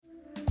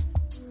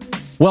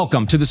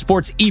Welcome to the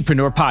Sports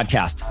Epreneur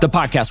Podcast, the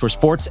podcast where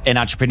sports and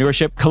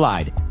entrepreneurship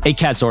collide, a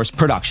CatSource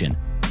production.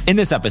 In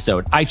this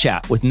episode, I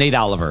chat with Nate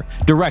Oliver,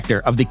 director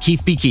of the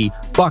Keith B. Key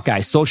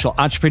Buckeyes Social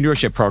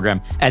Entrepreneurship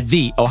Program at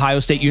The Ohio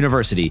State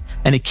University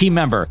and a key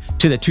member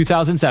to the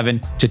 2007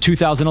 to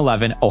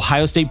 2011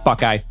 Ohio State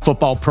Buckeye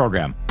football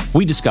program.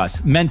 We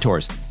discuss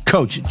mentors,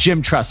 Coach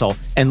Jim Tressel,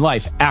 and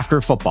life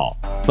after football.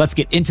 Let's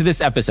get into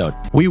this episode.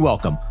 We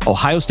welcome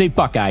Ohio State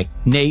Buckeye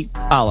Nate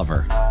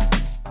Oliver.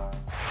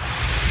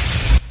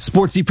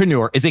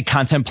 Sportsepreneur is a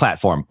content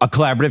platform, a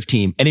collaborative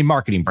team, and a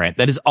marketing brand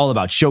that is all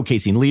about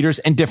showcasing leaders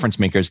and difference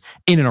makers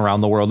in and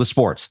around the world of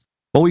sports.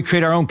 While we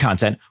create our own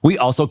content, we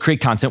also create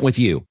content with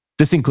you.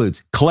 This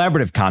includes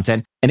collaborative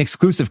content and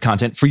exclusive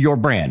content for your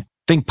brand.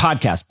 Think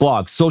podcasts,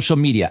 blogs, social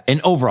media, and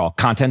overall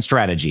content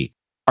strategy.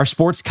 Our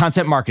sports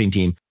content marketing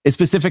team is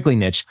specifically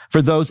niche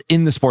for those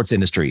in the sports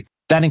industry.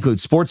 That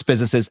includes sports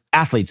businesses,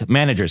 athletes,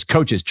 managers,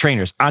 coaches,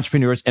 trainers,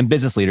 entrepreneurs, and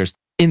business leaders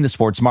in the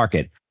sports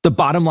market. The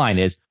bottom line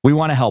is we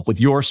want to help with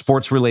your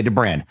sports-related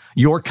brand,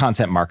 your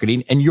content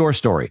marketing, and your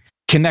story.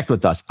 Connect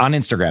with us on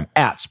Instagram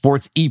at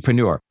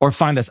SportsEpreneur or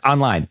find us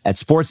online at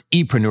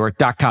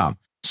sportsepreneur.com.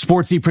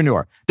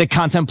 Sportsepreneur, the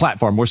content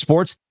platform where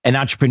sports and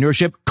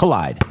entrepreneurship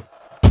collide.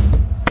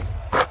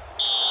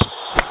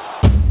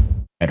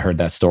 I'd heard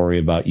that story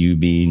about you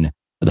being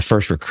the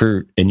first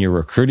recruit in your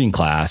recruiting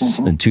class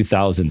in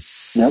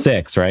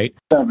 2006, right?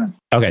 7.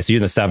 Okay, so you're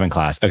in the 7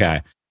 class.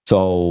 Okay.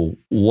 So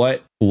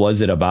what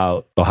was it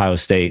about Ohio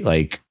State?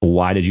 Like,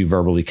 why did you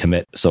verbally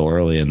commit so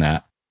early in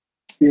that?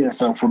 Yeah,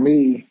 so for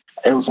me,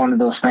 it was one of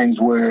those things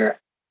where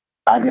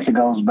I guess it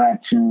goes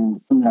back to,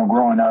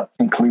 growing up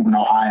in Cleveland,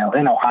 Ohio.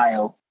 In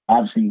Ohio,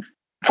 obviously,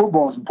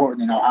 football is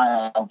important in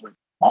Ohio, but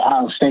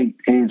Ohio State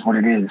is what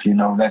it is.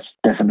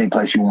 That's a big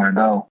place you want to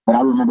go. But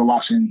I remember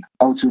watching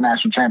 02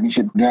 National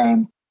Championship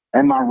game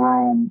in my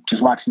room,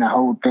 just watching that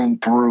whole thing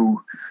through.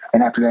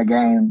 And after that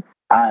game,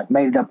 I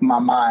made it up in my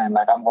mind,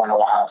 like, I'm going to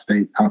Ohio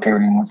State. I don't care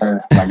what anyone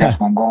says. Like, that's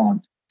where I'm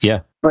going.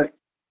 Yeah. But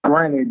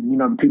granted,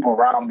 the people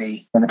around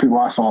me and the people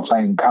I saw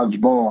playing college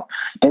ball,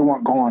 they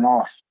weren't going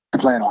off to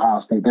play at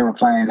Ohio State. They were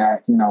playing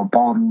at,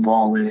 Baldwin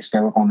Wallace. They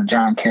were going to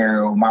John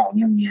Carroll, Mount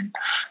Union.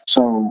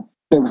 So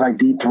it was like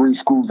D3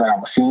 schools that I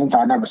was seeing. So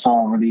I never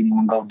saw really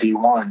anyone go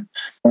D1.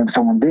 And if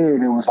someone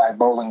did, it was like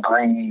Bowling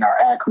Green or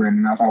Akron.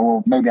 And I was like,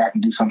 well, maybe I can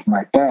do something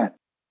like that.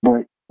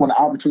 But when the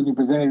opportunity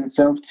presented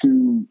itself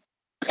to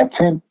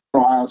attend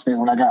Ohio State,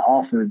 when I got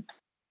offered,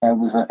 it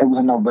was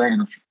a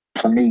no-brainer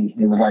for me.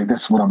 It was like, this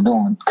is what I'm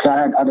doing. Because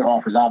I had other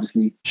offers,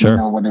 obviously.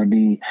 Sure. Whether it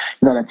be,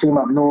 that team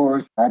up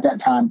north. At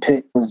that time,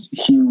 Pitt was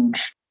huge.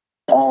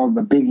 All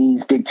the Big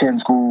East, Big Ten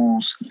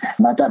schools.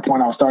 And at that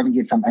point, I was starting to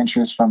get some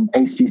interest from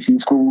ACC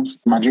schools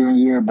my junior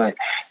year. But,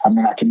 I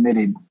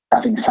committed,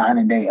 I think,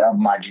 signing day of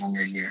my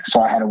junior year. So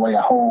I had to wait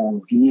a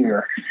whole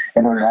year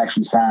in order to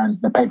actually sign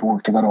the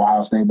paperwork to go to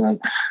Ohio State. But,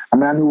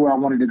 I knew where I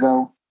wanted to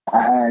go.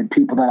 I had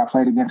people that I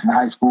played against in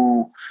high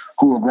school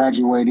who were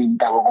graduating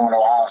that were going to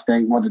Ohio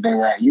State, whether they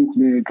were at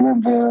Euclid,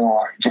 Glenville,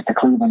 or just the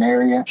Cleveland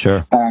area.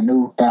 Sure. That I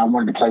knew that I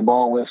wanted to play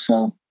ball with.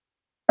 So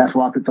that's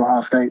why I picked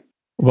Ohio State.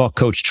 Well,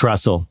 Coach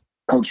Tressel.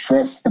 Coach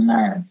Tress, the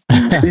man.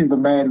 He's the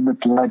man with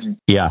the legend.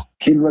 Yeah.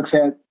 He looks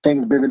at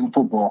things bigger than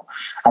football.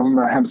 I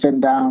remember him sitting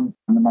down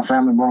in my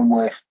family room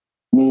with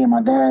me and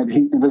my dad.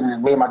 He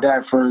visited me and my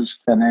dad first,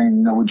 and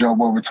then we drove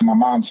over to my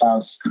mom's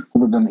house,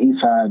 who lived on the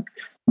east side.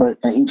 But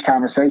in each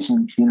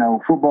conversation,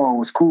 football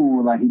was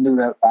cool. Like, he knew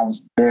that I was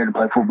there to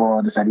play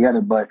football, this, that, the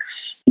other. But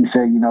he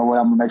said, I'm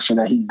going to make sure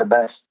that he's the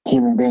best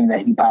human being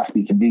that he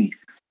possibly can be.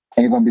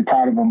 And you're going to be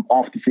proud of him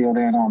off the field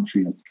and on the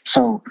field.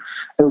 So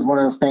it was one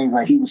of those things,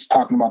 like, he was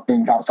talking about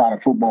things outside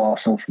of football.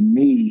 So for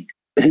me,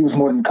 he was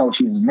more than a coach.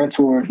 He was a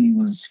mentor. He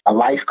was a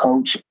life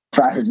coach,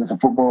 aside from just a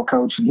football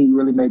coach. And he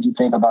really made you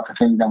think about the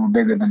things that were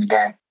bigger than the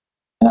game.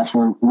 And that's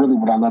really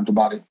what I loved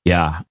about it.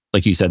 Yeah.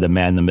 Like you said, the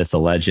man, the myth, the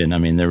legend.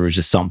 There was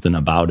just something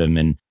about him.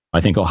 And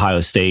I think Ohio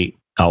State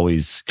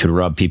always could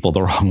rub people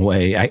the wrong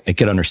way. I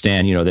could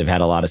understand, they've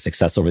had a lot of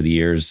success over the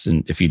years.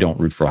 And if you don't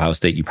root for Ohio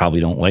State, you probably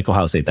don't like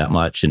Ohio State that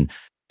much. And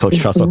Coach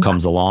Tressel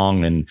comes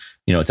along and,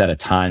 it's at a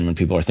time when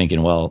people are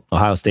thinking, well,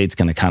 Ohio State's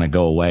going to kind of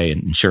go away.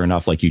 And sure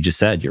enough, like you just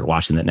said, you're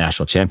watching that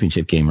national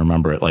championship game.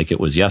 Remember it like it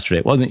was yesterday.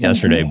 It wasn't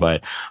yesterday,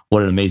 but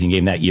what an amazing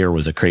game. That year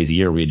was a crazy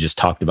year. We had just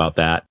talked about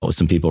that with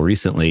some people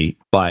recently,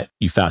 but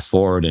you fast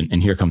forward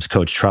and here comes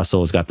Coach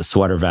Tressel, has got the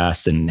sweater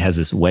vest and has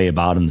this way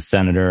about him, the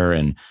senator.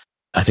 And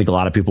I think a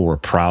lot of people were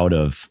proud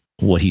of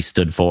what he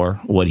stood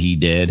for, what he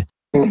did.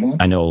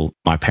 I know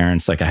my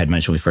parents, like I had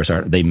mentioned when we first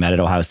started, they met at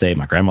Ohio State.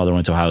 My grandmother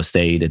went to Ohio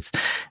State.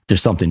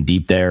 There's something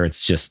deep there.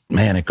 It's just,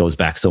 man, it goes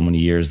back so many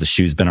years. The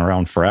shoe's been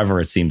around forever,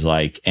 it seems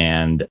like.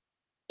 And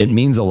it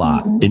means a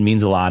lot. It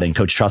means a lot. And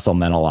Coach Tressel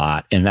meant a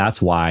lot. And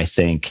that's why I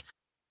think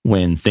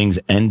when things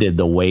ended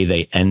the way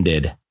they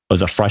ended, it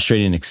was a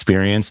frustrating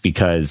experience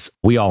because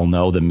we all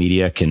know the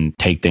media can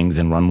take things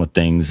and run with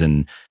things.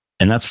 And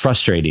that's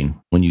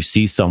frustrating when you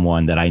see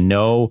someone that I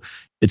know.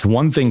 It's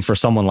one thing for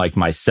someone like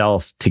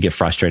myself to get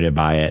frustrated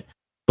by it,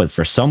 But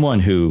for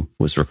someone who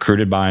was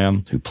recruited by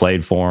him, who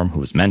played for him, who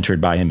was mentored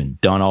by him and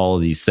done all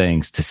of these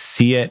things, to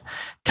see it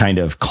kind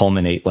of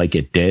culminate like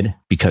it did,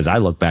 because I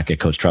look back at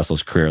Coach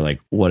Tressell's career, like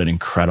what an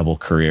incredible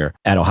career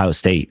at Ohio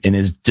State, and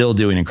is still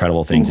doing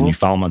incredible things. And you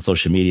follow him on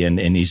social media, and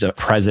he's a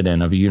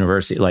president of a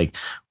university. Like,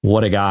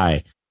 what a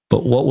guy.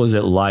 But what was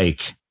it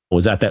like?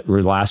 Was that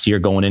last year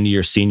going into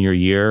your senior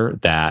year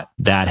that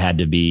had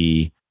to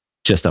be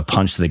just a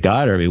punch to the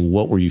gut? Or I mean,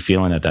 what were you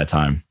feeling at that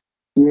time?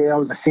 Yeah, I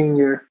was a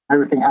senior.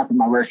 Everything happened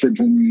my redshirt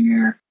junior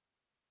year.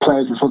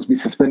 Players were supposed to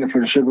be suspended for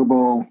the Sugar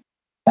Bowl.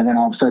 And then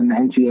all of a sudden, the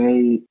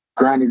NCAA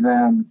granted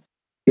them,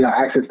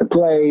 access to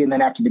play. And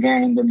then after the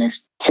game, then they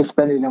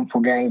suspended them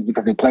for games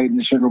because they played in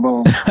the Sugar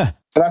Bowl.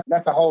 So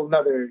that's a whole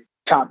nother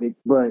topic.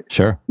 But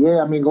sure.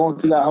 Yeah, I mean,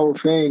 going through that whole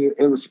thing,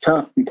 it was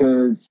tough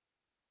because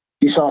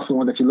you saw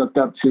someone that you looked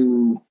up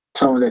to,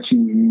 someone that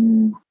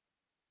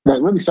that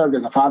really served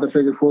as a father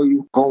figure for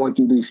you, going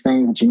through these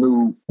things that you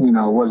knew,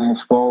 wasn't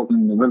his fault.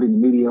 And really the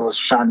media was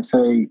trying to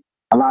say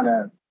a lot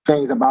of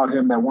things about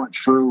him that weren't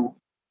true.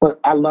 But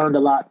I learned a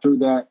lot through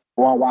that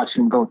while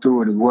watching him go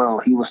through it as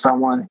well. He was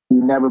someone, he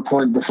never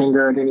pointed the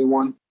finger at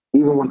anyone.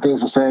 Even when things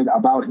were said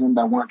about him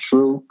that weren't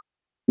true,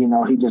 he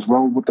just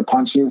rolled with the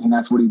punches, and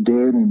that's what he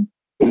did. And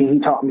he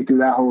taught me through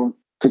that whole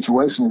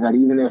situation is that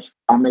even if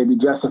I may be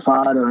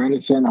justified or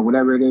innocent or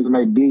whatever it is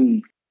may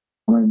be,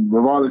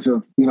 regardless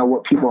of,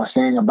 what people are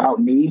saying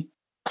about me,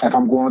 if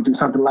I'm going through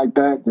something like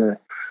that, to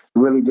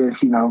really just,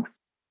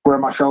 square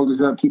my shoulders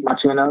up, keep my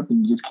chin up,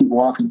 and just keep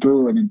walking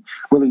through it and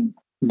really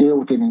deal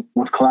with it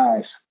with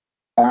class.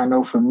 And I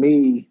know for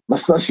me,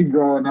 especially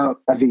growing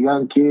up as a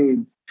young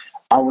kid,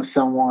 I was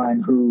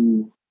someone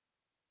who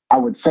I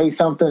would say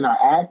something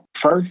or act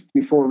first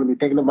before really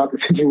thinking about the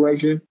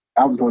situation.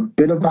 I was a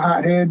bit of a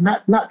hothead,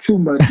 not too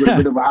much, but a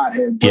bit of a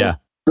hothead. But yeah.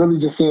 Really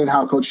just seeing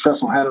how Coach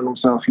Tressell handled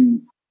himself,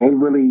 it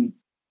really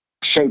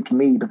shaped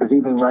me, because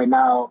even right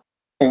now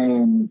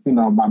in,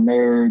 my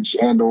marriage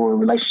and or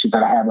relationship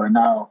that I have right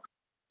now,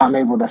 I'm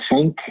able to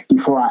think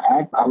before I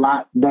act a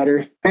lot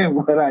better than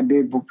what I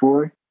did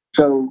before.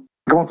 So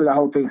going through the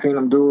whole thing, seeing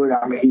him do it,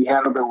 I mean, he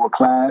handled it with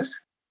class.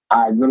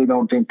 I really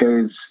don't think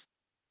there's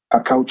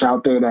a coach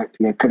out there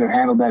that could have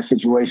handled that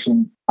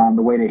situation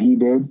the way that he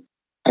did.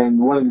 And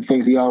one of the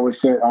things he always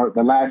said, or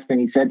the last thing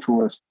he said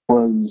to us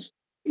was,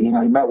 he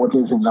met with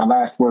us in our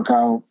last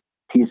workout.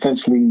 He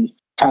essentially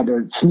had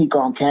to sneak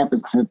on campus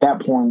because at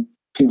that point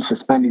he was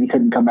suspended. He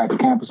couldn't come back to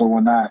campus or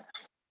whatnot.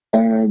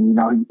 And,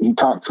 he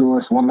talked to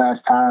us one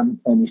last time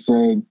and he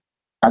said,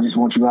 I just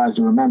want you guys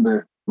to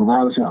remember,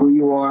 regardless of who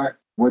you are,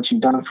 what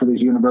you've done for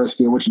this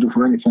university or what you do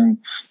for anything,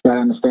 you got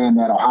to understand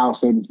that Ohio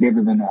State is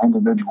bigger than the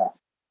individual.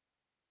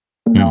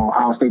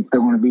 Ohio State's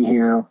still going to be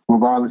here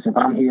regardless if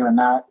I'm here or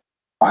not.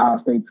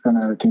 Ohio State's going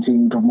to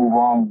continue to move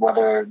on,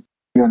 whether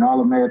you're an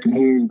All-American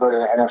here, you go to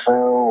the NFL,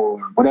 or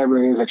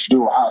whatever it is that you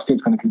do, Ohio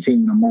State's going to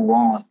continue to move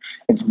on.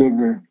 It's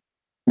bigger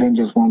than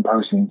just one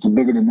person. It's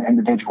bigger than the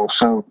individual.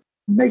 So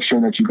make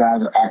sure that you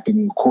guys are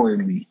acting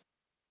accordingly.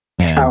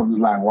 Man. I was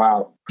like,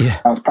 wow,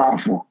 yeah. That was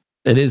powerful.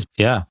 It is,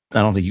 yeah. I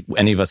don't think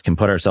any of us can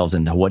put ourselves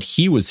into what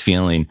he was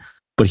feeling,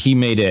 but he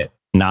made it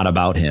not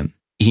about him.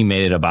 He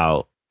made it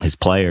about his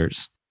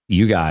players.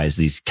 You guys,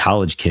 these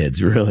college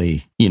kids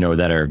really,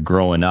 that are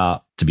growing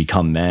up to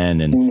become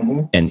men,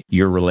 and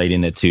you're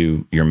relating it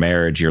to your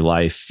marriage, your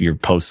life, your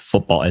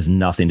post-football has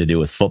nothing to do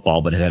with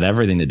football, but it had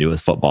everything to do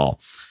with football.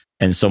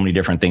 And so many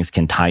different things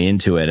can tie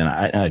into it. And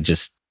I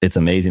just, it's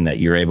amazing that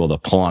you're able to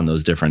pull on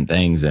those different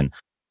things. And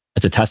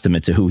it's a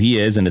testament to who he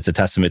is, and it's a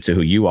testament to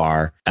who you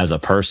are as a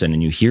person.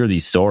 And you hear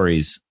these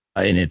stories,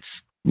 and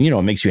it's,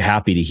 it makes you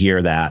happy to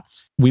hear that.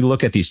 We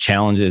look at these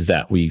challenges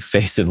that we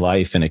face in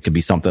life, and it could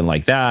be something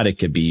like that. It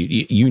could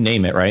be, you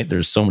name it, right?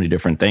 There's so many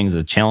different things.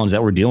 The challenge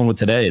that we're dealing with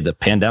today, the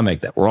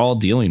pandemic that we're all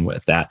dealing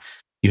with, that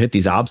you hit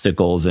these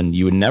obstacles and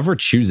you would never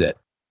choose it,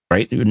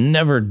 right? You would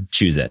never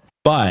choose it.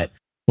 But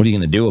what are you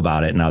going to do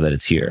about it now that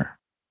it's here?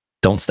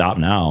 Don't stop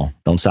now.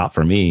 Don't stop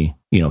for me.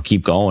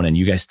 Keep going. And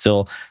you guys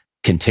still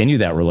continue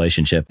that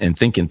relationship and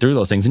thinking through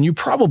those things. And you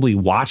probably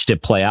watched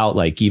it play out,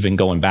 like even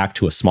going back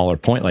to a smaller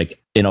point,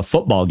 like in a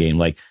football game,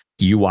 like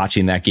you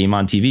watching that game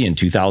on TV in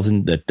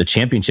 2000, the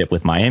championship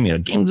with Miami, a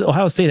game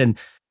Ohio State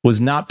was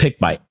not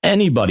picked by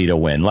anybody to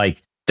win.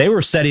 Like they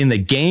were setting the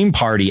game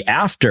party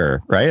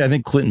after, right? I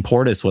think Clinton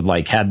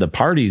Portis had the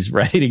parties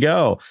ready to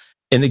go.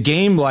 And the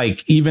game,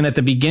 even at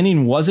the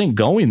beginning, wasn't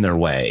going their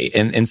way.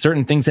 And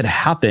certain things had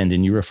happened.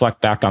 And you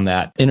reflect back on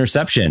that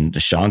interception to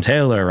Sean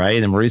Taylor,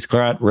 right? And Maurice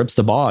Clarett rips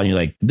the ball. And you're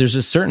like, there's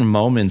just certain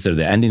moments at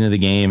the ending of the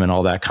game and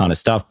all that kind of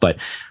stuff. But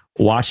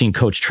watching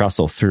Coach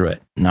Tressell through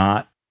it,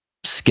 not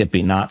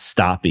skipping, not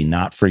stopping,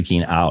 not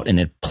freaking out. And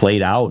it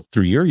played out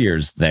through your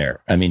years there.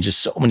 I mean, just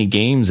so many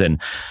games,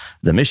 and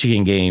the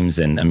Michigan games.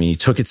 And I mean, he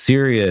took it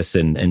serious,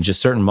 and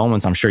just certain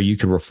moments, I'm sure you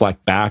could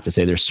reflect back to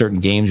say there's certain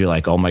games you're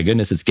like, oh my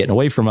goodness, it's getting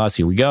away from us.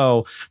 Here we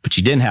go. But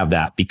you didn't have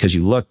that because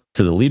you looked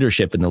to the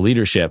leadership, and the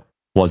leadership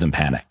wasn't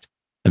panicked.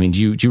 I mean,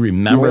 do you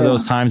remember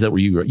those times that were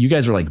you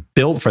guys were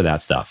built for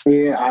that stuff?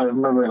 Yeah, I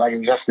remember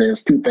just there's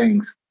two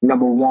things.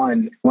 Number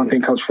one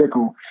thing Coach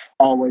Fickle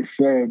always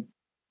said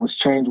was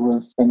change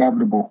was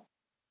inevitable.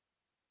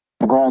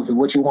 Regardless of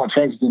what you want,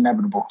 change is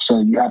inevitable.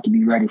 So you have to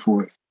be ready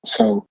for it.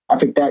 So I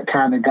think that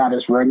kind of got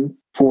us ready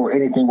for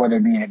anything, whether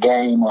it be in a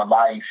game or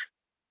life.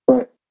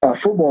 But a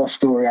football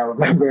story, I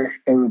remember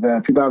it was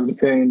a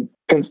 2010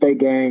 Penn State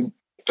game.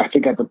 I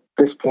think at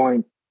this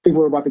point,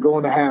 people were about to go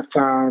into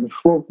halftime.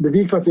 Well, the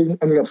defense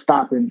ended up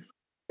stopping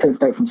Penn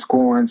State from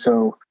scoring.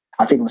 So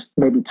I think it was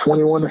maybe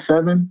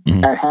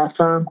 21-7 at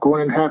halftime.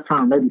 Going into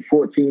halftime, maybe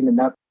 14 and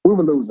up. We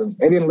were losing.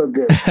 It didn't look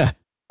good.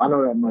 I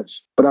know that much.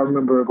 But I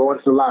remember going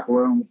to the locker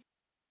room.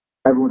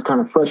 Everyone's kind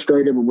of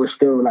frustrated, but we're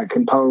still like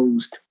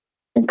composed.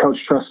 And Coach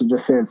Tressel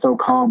just said so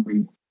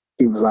calmly,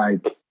 he was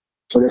like,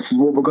 so this is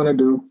what we're going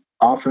to do.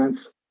 Offense,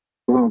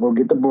 we're going to go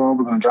get the ball.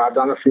 We're going to drive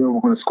down the field.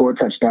 We're going to score a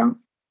touchdown.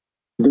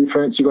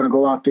 Defense, you're going to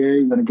go out there.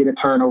 You're going to get a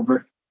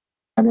turnover.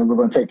 And then we're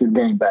going to take this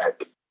game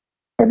back.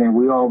 And then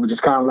we all were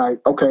just kind of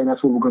like, okay,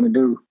 that's what we're going to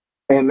do.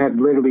 And that's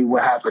literally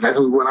what happened. That's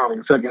what went on in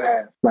the second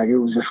half. Like, it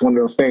was just one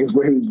of those things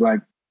where he was like,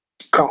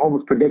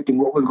 almost predicting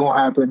what was going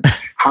to happen,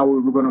 how we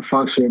were going to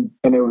function.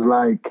 And it was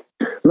like,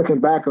 looking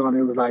back on it,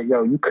 it was like,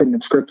 yo, you couldn't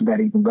have scripted that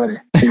even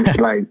better. It was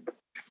like,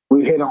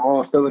 we hit on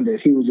all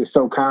cylinders. He was just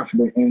so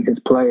confident in his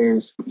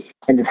players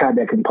and just had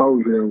that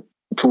composure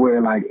to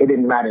where, like, it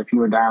didn't matter if you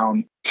were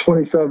down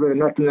 27-0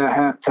 at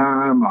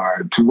halftime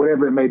or to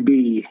whatever it may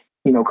be.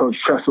 You know, Coach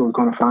Tressel was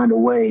going to find a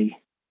way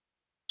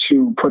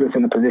to put us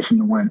in a position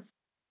to win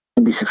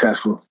and be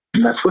successful.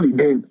 And that's what he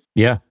did.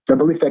 Yeah. The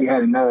belief that he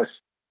had in us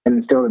and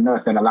instilled in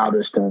us that allowed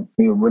us to,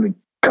 you know, really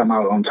come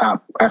out on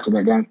top after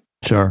that game.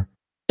 Sure.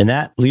 And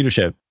that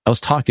leadership, I was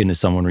talking to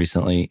someone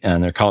recently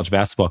and their college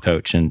basketball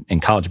coach, and in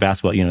college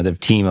basketball, you know, they have a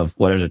team of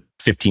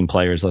 15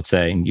 players, let's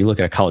say, and you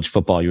look at college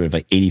football, you have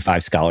like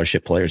 85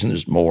 scholarship players, and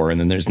there's more. And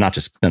then there's not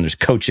just, then there's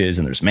coaches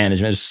and there's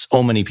management. There's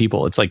so many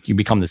people. It's like you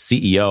become the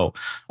CEO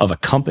of a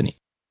company.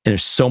 And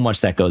there's so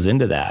much that goes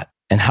into that.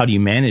 And how do you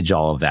manage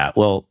all of that?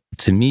 Well,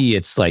 to me,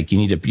 it's like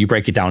you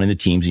break it down into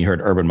teams. And you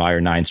heard Urban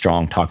Meyer, 9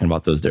 Strong, talking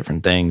about those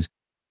different things.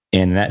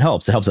 And that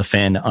helps. It helps a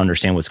fan to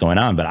understand what's going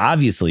on. But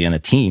obviously, in a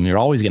team, you're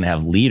always going to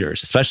have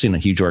leaders, especially in a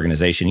huge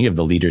organization. You have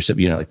the leadership,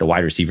 you know, like the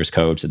wide receivers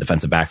coach, the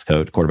defensive backs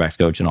coach, quarterbacks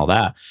coach, and all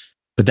that.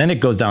 But then it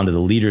goes down to the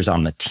leaders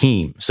on the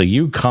team. So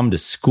you come to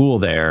school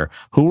there.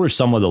 Who were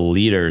some of the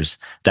leaders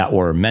that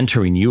were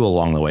mentoring you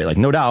along the way? Like,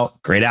 no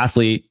doubt, great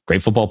athlete,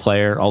 great football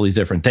player, all these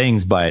different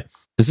things. But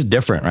this is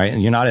different, right?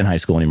 And you're not in high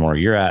school anymore.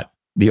 You're at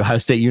the Ohio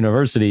State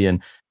University,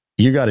 and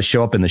you got to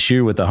show up in the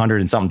shoe with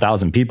 100 and something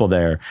thousand people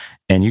there,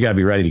 and you got to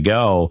be ready to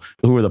go.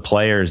 Who were the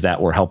players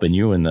that were helping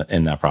you in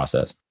that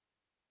process?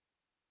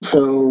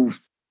 So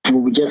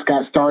when we just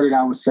got started,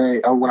 I would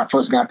say, when I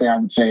first got there, I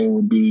would say it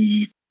would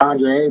be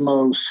Andre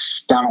Amos,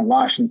 Donald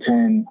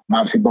Washington.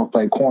 Obviously, both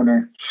played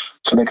corner,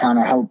 so they kind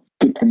of helped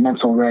get the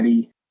mental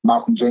ready.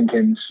 Malcolm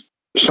Jenkins,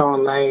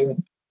 Sean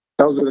Lane.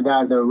 Those are the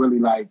guys that were really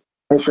like,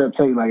 they should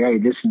tell you like, hey,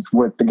 this is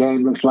what the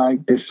game looks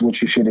like. This is what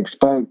you should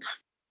expect.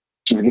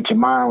 Just get your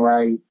mind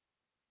right.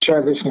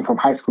 Transitioning from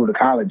high school to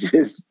college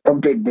is a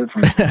big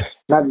difference.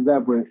 Not just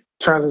that, but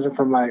transition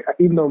from like,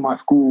 even though my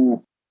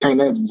school,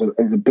 St. Edmunds,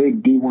 is a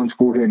big D1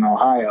 school here in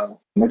Ohio,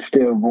 it's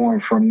still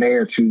going from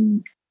there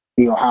to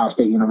the Ohio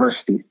State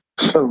University.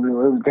 So it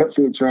was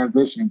definitely a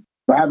transition.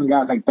 But having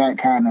guys like that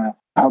kind of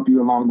help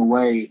you along the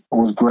way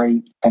was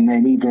great. And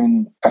then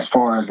even as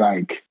far as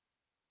like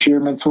peer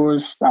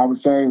mentors, I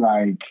would say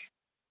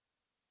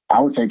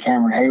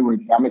Cameron Hayward.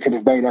 I mean, to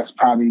this day,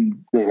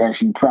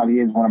 probably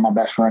is one of my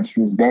best friends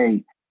to this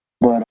day.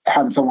 But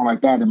having someone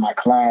like that in my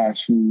class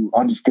who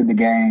understood the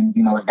game,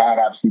 you know, his dad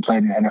obviously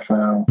played in the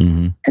NFL.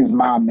 Mm-hmm. His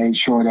mom made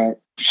sure that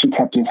she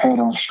kept his head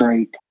on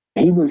straight.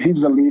 He was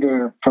a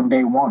leader from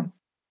day one,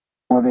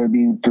 whether it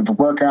be through the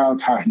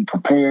workouts, how he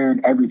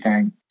prepared,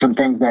 everything. Some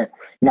things that,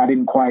 you know, I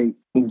didn't quite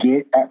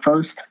get at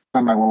first.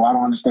 I'm like, well, I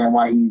don't understand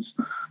why he's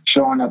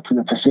showing up to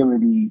the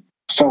facility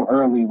so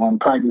early when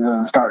practice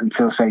doesn't start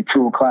until, say,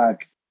 2 o'clock.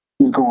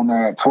 He's going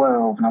there at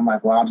 12. And I'm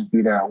like, well, I'll just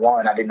be there at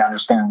 1. I didn't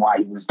understand why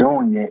he was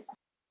doing it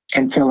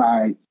until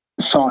I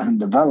saw him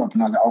develop.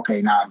 And I was like,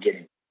 okay, now I get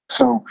it.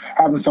 So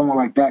having someone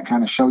like that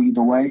kind of show you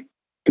the way,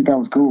 I think that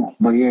was cool.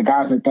 But yeah,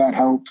 guys like that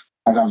helped.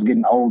 As I was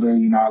getting older,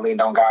 you know, I leaned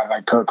on guys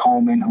like Kirk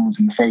Coleman, who was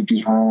in the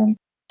safeties room.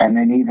 And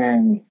then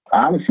even,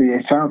 honestly,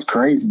 it sounds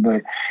crazy,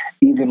 but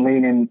even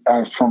leaning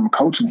from a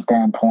coaching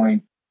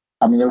standpoint,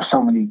 I mean, there were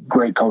so many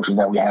great coaches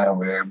that we had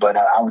over there. But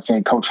I would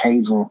say Coach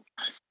Hazel,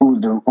 who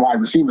was the wide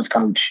receivers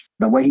coach,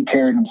 the way he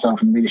carried himself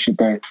in leadership,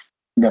 that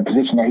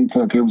position that he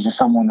took, it was just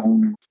someone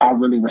who I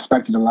really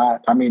respected a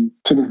lot. I mean,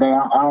 to this day,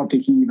 I don't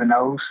think he even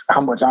knows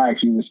how much I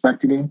actually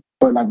respected him.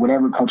 But like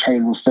whatever Coach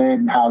Hazel said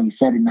and how he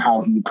said it and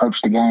how he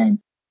approached the game,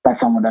 that's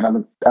someone that I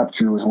looked up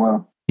to as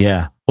well.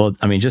 Yeah. Well,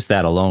 I mean, just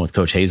that alone with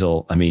Coach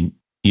Hazel, I mean,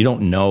 you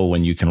don't know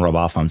when you can rub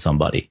off on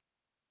somebody.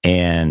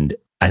 And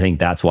I think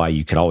that's why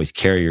you could always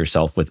carry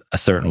yourself with a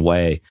certain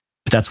way.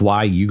 But that's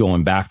why you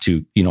going back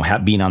to, you know,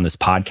 being on this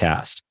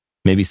podcast,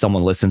 maybe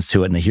someone listens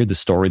to it and they hear the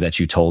story that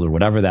you told or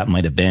whatever that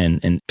might have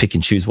been, and pick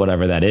and choose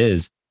whatever that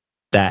is,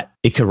 that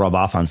it could rub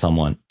off on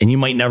someone. And you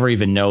might never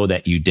even know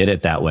that you did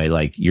it that way.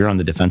 Like, you're on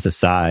the defensive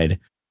side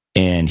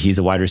and he's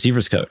a wide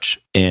receivers coach.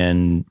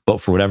 But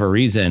for whatever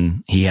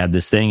reason, he had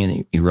this thing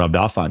and he rubbed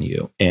off on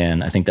you.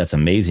 And I think that's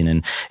amazing.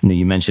 And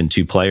you mentioned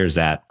two players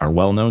that are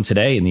well known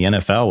today in the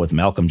NFL with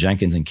Malcolm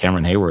Jenkins and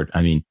Cameron Hayward.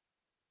 I mean,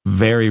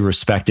 very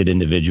respected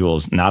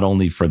individuals, not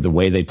only for the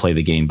way they play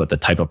the game, but the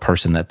type of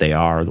person that they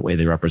are, the way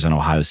they represent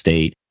Ohio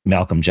State.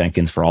 Malcolm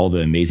Jenkins for all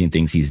the amazing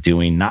things he's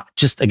doing, not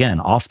just, again,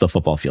 off the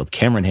football field.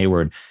 Cameron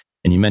Hayward,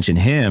 and you mentioned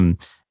him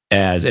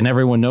and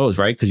everyone knows,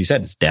 right? Because you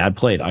said his dad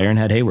played,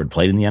 Ironhead Hayward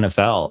played in the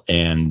NFL.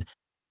 And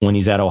when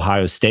he's at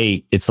Ohio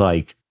State, it's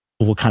like,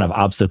 what kind of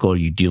obstacle are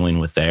you dealing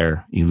with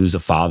there? You lose a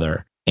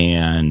father.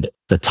 And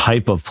the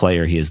type of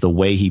player he is, the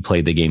way he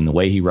played the game, the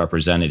way he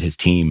represented his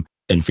team,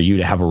 and for you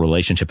to have a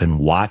relationship and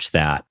watch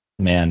that,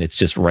 man, it's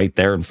just right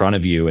there in front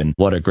of you. And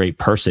what a great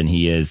person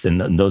he is.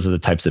 And those are the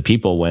types of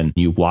people, when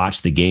you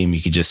watch the game,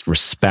 you can just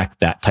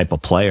respect that type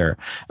of player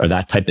or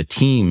that type of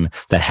team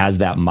that has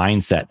that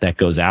mindset that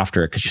goes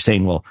after it. Because you're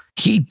saying, well,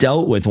 he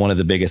dealt with one of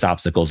the biggest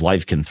obstacles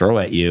life can throw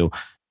at you.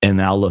 And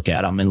now look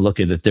at him and look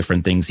at the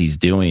different things he's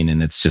doing.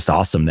 And it's just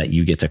awesome that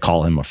you get to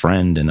call him a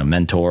friend and a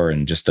mentor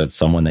and just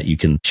someone that you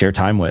can share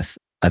time with.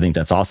 I think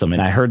that's awesome.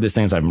 And I heard this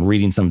thing as I'm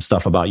reading some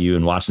stuff about you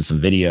and watching some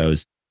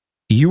videos.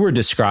 You were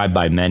described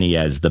by many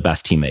as the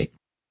best teammate.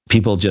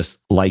 People just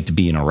liked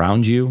being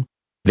around you.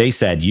 They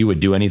said you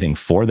would do anything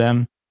for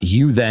them.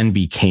 You then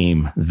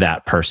became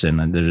that person.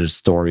 And there's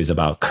stories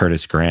about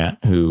Curtis Grant,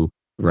 who,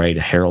 right,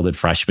 a heralded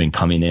freshman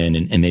coming in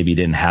and maybe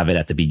didn't have it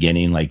at the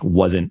beginning, like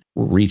wasn't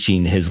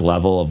reaching his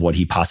level of what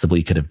he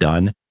possibly could have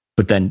done.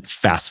 But then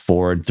fast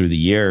forward through the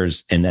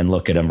years and then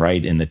look at him,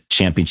 right, in the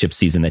championship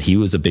season that he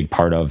was a big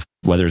part of,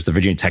 whether it's the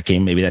Virginia Tech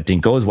game, maybe that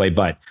didn't go his way,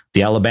 but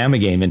the Alabama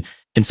game.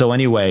 And so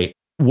anyway,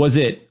 was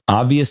it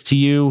obvious to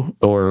you,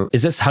 or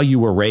is this how you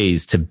were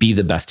raised to be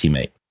the best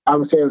teammate? I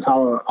would say it's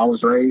how I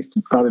was raised.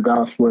 It started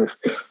off with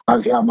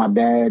obviously how my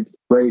dad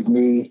raised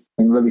me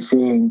and really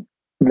seeing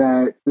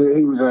that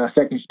he was a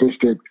second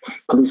district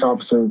police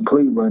officer in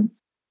Cleveland,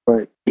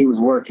 but he was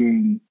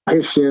working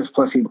his shifts,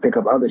 plus he would pick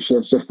up other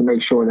shifts just to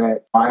make sure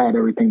that I had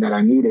everything that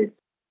I needed.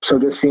 So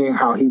just seeing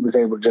how he was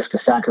able just to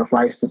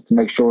sacrifice just to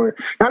make sure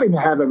not even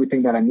have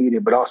everything that I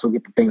needed, but also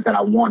get the things that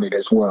I wanted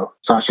as well.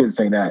 So I should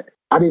say that.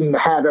 I didn't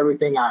have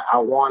everything I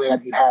wanted. I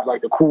didn't have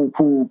like the cool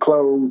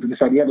clothes and this,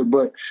 that, and the other,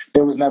 but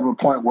there was never a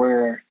point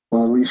where,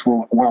 well, at least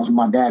when I was with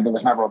my dad, there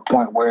was never a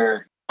point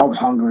where I was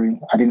hungry.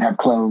 I didn't have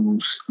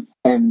clothes.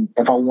 And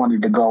if I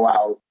wanted to go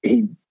out,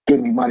 he'd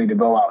give me money to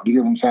go out. You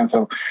get what I'm saying?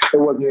 So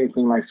it wasn't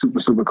anything like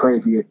super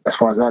crazy as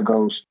far as that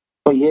goes.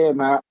 But yeah,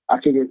 man, I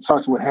think it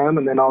starts with him,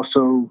 and then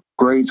also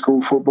grade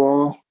school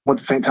football. Went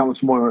to St. Thomas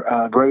More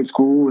grade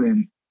school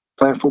and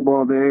playing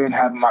football there and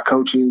having my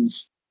coaches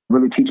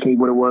really teach me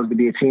what it was to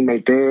be a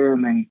teammate there.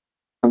 And then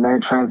from there,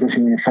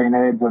 transitioning to St.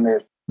 Ed's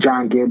under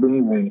John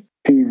Gibbons, and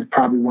he's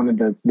probably one of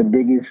the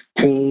biggest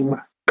team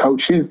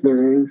coaches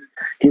there is.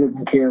 He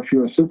doesn't care if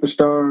you're a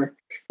superstar.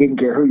 He doesn't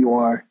care who you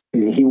are.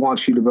 He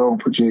wants you to go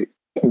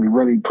and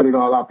really put it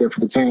all out there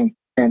for the team.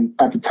 And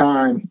at the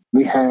time,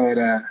 we had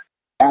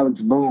Alex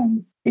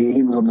Boone.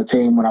 He was on the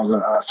team when I was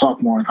a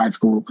sophomore in high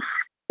school.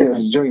 It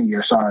was his junior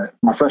year, sorry.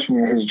 My freshman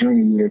year, his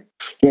junior year.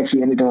 He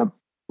actually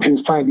he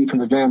was playing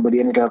defensive end, but he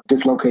ended up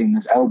dislocating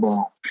his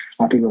elbow.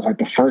 I think it was like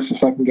the first or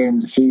second game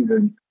of the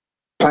season,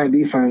 playing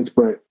defense,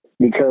 but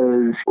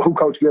because who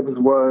Coach Gibbons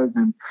was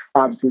and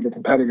obviously the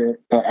competitor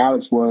that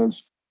Alex was,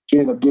 he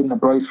ended up getting a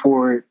brace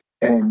for it,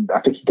 and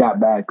I think he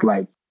got back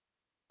like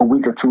a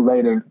week or two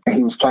later, and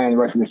he was playing the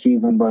rest of the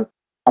season. But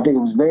I think it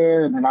was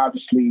there, and then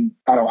obviously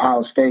at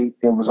Ohio State,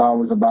 it was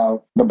always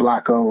about the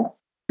Black O.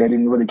 They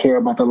didn't really care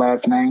about the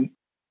last name.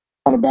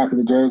 On the back of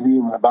the jersey,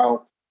 it was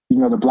about,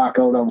 the Black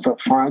O that was up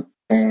front,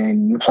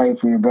 and you played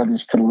for your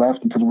brothers to the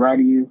left and to the right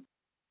of you.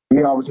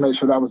 We always made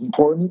sure that was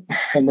important.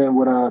 And then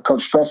with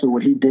Coach Stresser,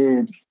 what he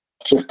did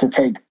just to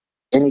take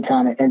any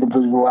kind of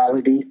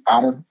individuality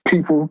out of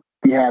people,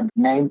 we had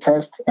name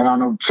tests. And I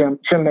don't know,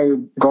 Tim may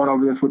have gone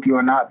over this with you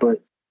or not,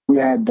 but we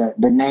had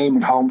the name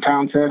and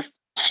hometown test.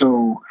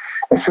 So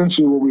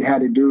essentially what we had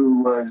to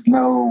do was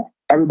know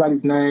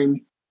everybody's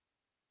name,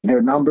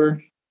 their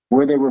number,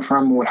 where they were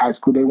from, and what high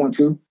school they went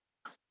to.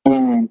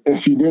 And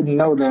if you didn't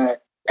know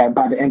that,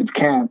 by the end of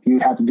camp,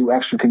 you'd have to do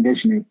extra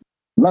conditioning.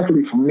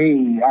 Luckily for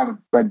me, I have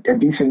a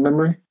decent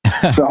memory,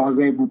 so I was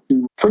able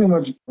to pretty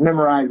much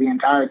memorize the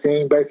entire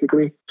team,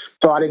 basically.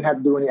 So I didn't have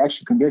to do any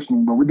extra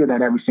conditioning, but we did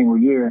that every single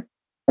year.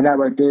 And that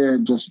right there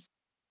just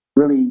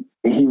really,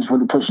 he was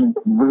really pushing,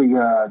 really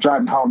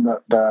driving home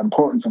the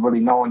importance of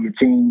really knowing your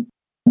team,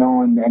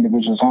 knowing the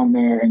individuals on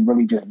there, and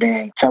really just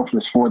being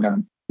selfless for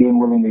them, being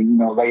willing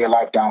to, lay your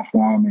life down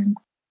for them. And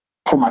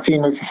for my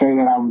teammates to say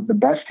that I was the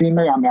best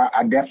teammate, I mean,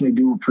 I definitely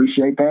do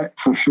appreciate that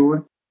for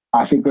sure.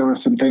 I think there were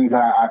some things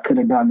that I could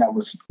have done that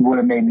would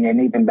have made me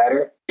an even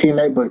better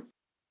teammate, but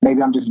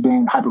maybe I'm just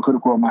being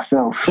hypercritical of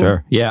myself.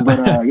 Sure, yeah. But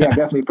yeah,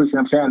 definitely appreciate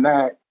I'm saying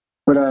that.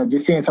 But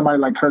just seeing somebody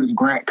like Curtis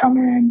Grant come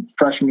in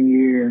freshman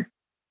year,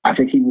 I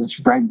think he was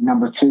ranked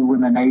number 2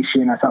 in the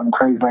nation or something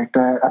crazy like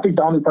that. I think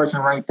the only person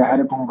ranked ahead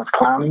of him was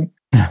Clowney,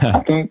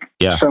 I think.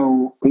 Yeah.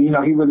 So, he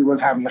really was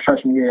having the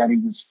freshman year that he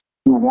was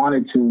he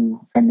wanted to,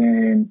 and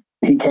then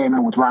he came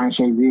in with Ryan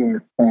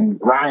Shazier, and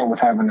Ryan was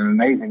having an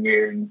amazing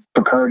year. And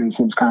for Curtis,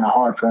 it was kind of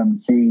hard for him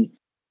to see,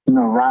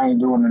 Ryan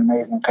doing an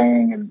amazing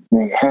thing,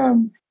 and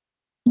him,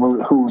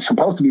 who was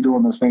supposed to be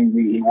doing those things,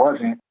 he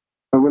wasn't.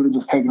 But really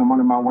just taking him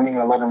under my wing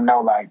and letting him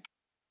know, like,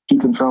 he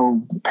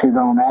controlled his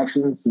own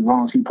actions as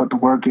long as he put the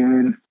work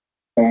in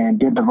and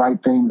did the right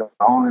thing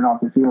on and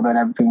off the field, that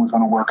everything was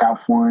going to work out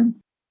for him.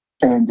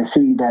 And to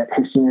see that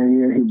his senior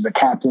year, he was a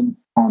captain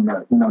on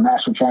the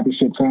national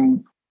championship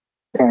team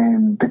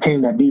and the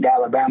team that beat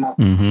Alabama.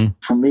 Mm-hmm.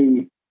 For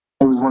me,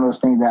 it was one of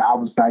those things that I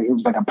was like, it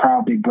was like a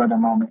proud big brother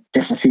moment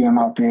just to see him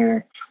out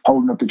there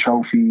holding up the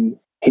trophy.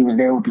 He was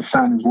there with his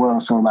son as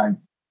well. So, like,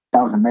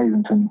 that was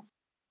amazing to me.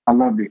 I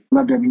loved it.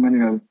 Loved every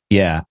minute of it.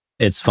 Yeah.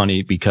 It's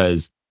funny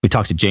because we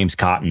talked to James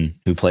Cotton,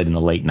 who played in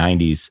the late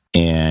 90s,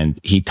 and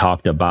he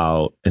talked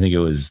about, I think it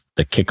was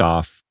the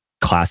kickoff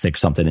classic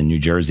something in New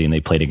Jersey, and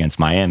they played against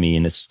Miami.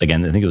 And this,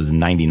 again, I think it was in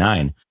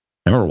 99.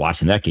 I remember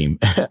watching that game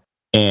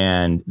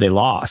and they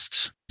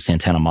lost.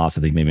 Santana Moss,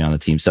 I think, maybe on the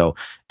team. So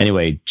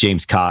anyway,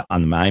 James Cott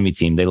on the Miami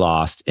team, they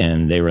lost,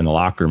 and they were in the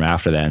locker room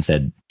after that and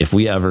said, if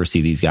we ever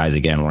see these guys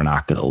again, we're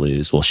not going to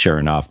lose. Well, sure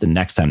enough, the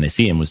next time they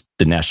see him was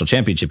the national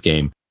championship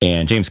game.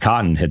 And James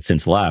Cotton had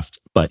since left,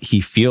 but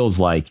he feels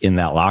like in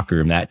that locker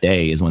room that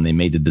day is when they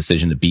made the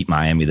decision to beat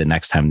Miami the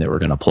next time they were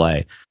going to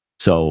play.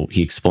 So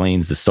he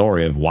explains the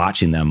story of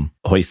watching them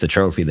hoist the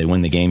trophy. They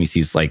win the game. He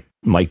sees like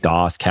Mike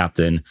Doss,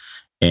 captain,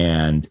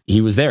 and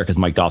he was there because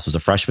Mike Doss was a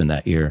freshman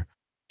that year.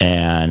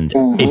 And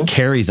it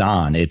carries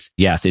on. It's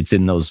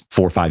in those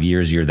 4 or 5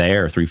 years you're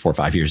there, 3, 4,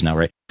 5 years now,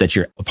 right? That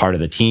you're a part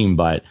of the team,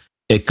 but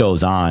it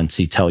goes on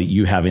to tell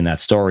you having that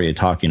story of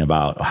talking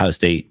about Ohio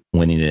State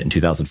winning it in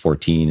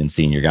 2014 and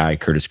seeing your guy,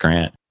 Curtis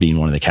Grant, being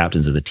one of the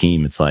captains of the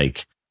team. It's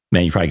like,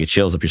 man, you probably get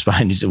chills up your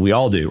spine. We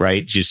all do,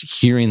 right?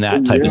 Just hearing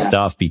that type of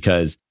stuff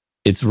because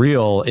it's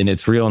real, and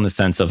it's real in the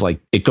sense of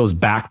like, it goes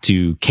back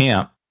to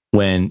camp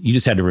when you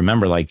just had to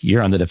remember, like,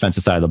 you're on the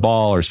defensive side of the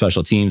ball or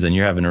special teams, and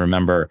you're having to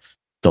remember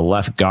the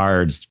left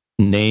guard's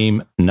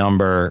name,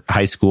 number,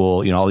 high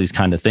school, all these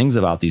kind of things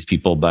about these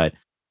people. But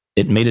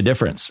it made a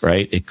difference,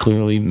 right? It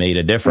clearly made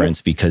a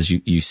difference because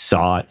you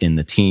saw it in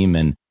the team.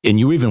 And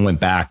you even went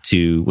back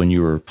to when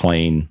you were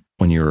playing,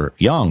 when you were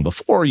young,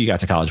 before you got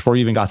to college, before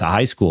you even got to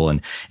high school.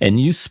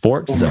 And youth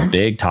sports is a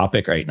big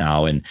topic right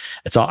now. And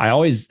it's all, I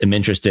always am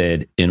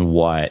interested in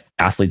what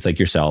athletes like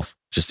yourself,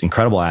 just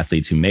incredible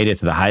athletes who made it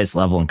to the highest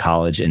level in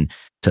college, and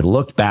to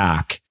look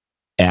back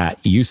at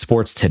youth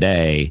sports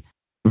today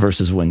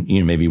versus when,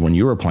 maybe when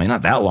you were playing,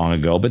 not that long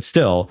ago, but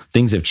still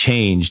things have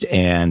changed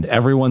and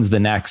everyone's the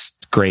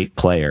next great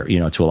player,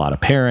 to a lot of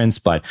parents,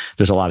 but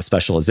there's a lot of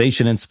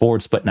specialization in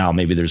sports, but now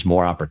maybe there's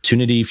more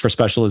opportunity for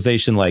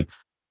specialization. Like,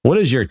 what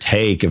is your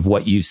take of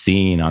what you've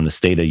seen on the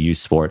state of youth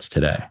sports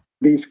today?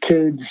 These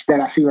kids that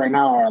I see right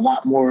now are a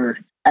lot more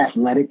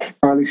athletic,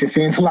 or at least it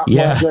seems a lot more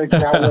athletic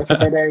than I was at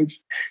that age,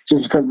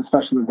 just because of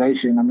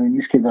specialization. I mean,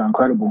 these kids are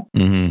incredible.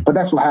 But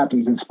that's what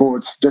happens in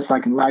sports, just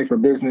like in life or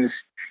business.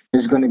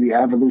 There's going to be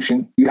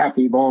evolution. You have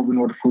to evolve in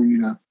order for you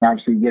to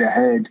obviously get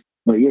ahead.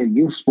 But yeah,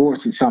 youth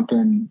sports is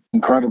something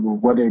incredible,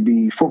 whether it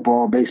be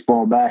football,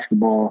 baseball,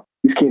 basketball.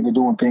 These kids are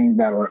doing things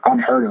that are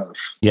unheard of.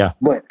 Yeah.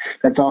 But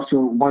that's also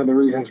one of the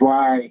reasons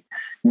why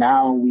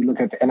now we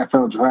look at the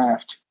NFL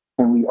draft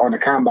and we are the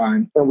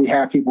combine, and we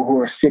have people who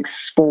are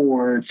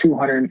 6'4",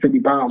 250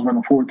 pounds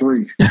running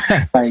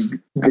 4.3s.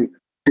 Like,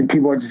 the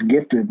people are just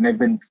gifted, and they've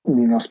been,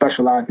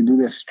 specialized to do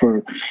this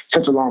for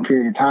such a long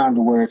period of time,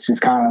 to where it's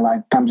just kind of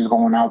like, I'm just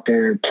going out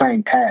there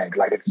playing tag.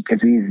 Like,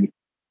 it's easy.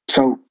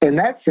 So in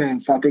that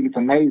sense, I think it's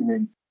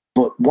amazing.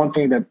 But one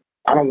thing that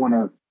I don't want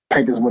to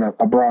paint this with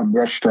a broad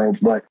brushstroke,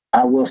 but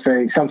I will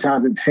say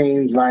sometimes it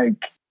seems like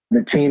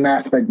the team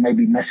aspect may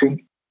be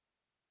missing.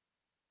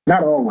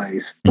 Not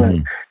always, but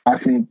I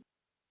think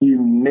you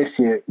miss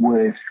it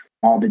with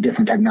all the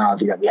different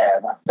technology that we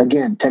have.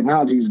 Again,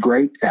 technology is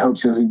great. It helps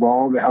us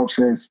evolve. It helps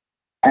us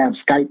have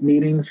Skype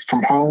meetings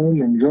from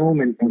home and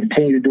Zoom and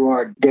continue to do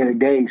our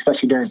day-to-day,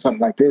 especially during something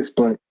like this.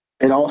 But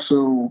it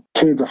also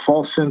gives a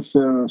false sense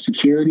of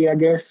security, I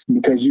guess,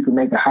 because you can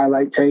make a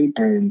highlight tape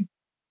and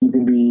you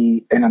can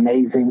be an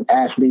amazing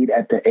athlete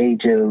at the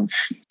age of,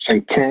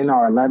 say, 10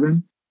 or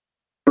 11.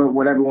 But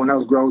when everyone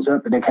else grows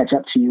up and they catch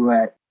up to you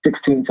at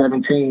 16,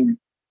 17,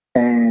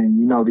 and,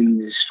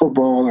 these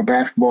football or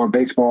basketball or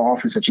baseball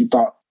offers that you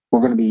thought were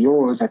going to be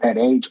yours at that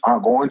age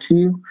aren't going to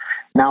you,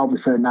 now all of a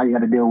sudden, now you got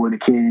to deal with a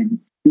kid.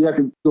 You have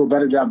to do a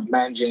better job of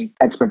managing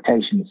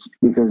expectations,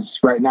 because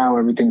right now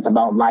everything's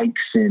about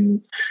likes and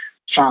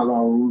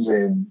follows,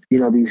 and,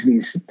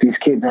 these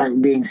kids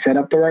aren't being set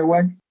up the right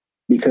way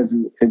because,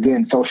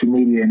 again, social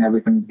media and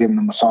everything's giving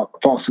them a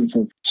false sense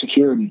of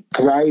security.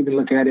 Because I even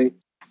look at it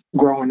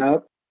growing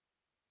up,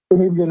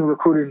 and even getting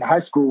recruited in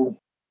high school.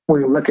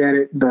 When you look at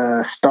it,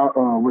 the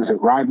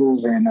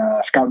Rivals and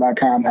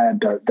Scout.com had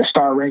the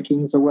star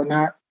rankings or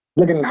whatnot.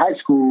 Looking in high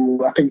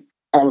school, I think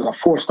I was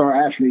a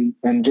 4-star athlete,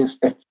 and just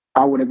if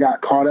I would have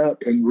got caught up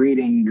in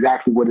reading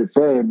exactly what it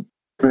said,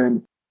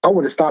 then I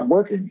would have stopped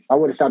working. I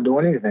would have stopped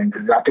doing anything,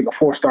 because I think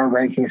a 4-star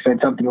ranking said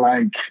something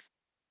like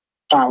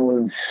I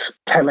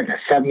had like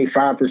a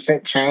 75%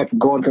 chance of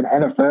going to the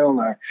NFL,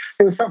 or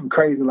it was something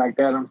crazy like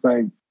that. I was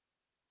like,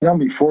 you know how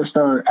many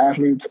 4-star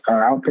athletes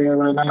are out there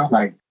right now?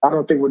 Like, I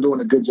don't think we're doing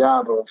a good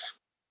job of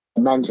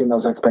managing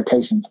those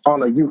expectations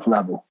on a youth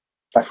level.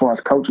 As far as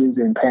coaches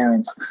and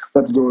parents,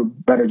 let's do a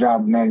better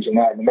job of managing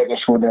that and making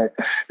sure that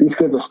these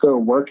kids are still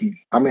working.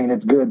 I mean,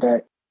 it's good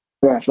that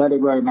they're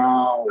athletic right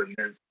now and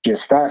they're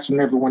just faster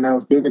than everyone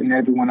else, bigger than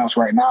everyone else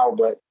right now,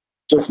 but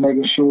just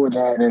making sure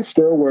that they're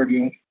still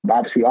working,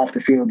 obviously off the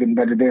field, getting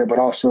better there, but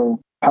also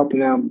helping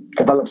them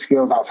develop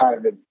skills outside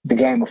of the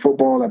game of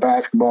football or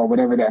basketball,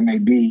 whatever that may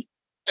be,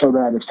 so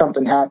that if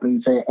something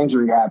happens, say an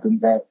injury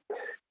happens, that,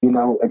 you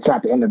know, it's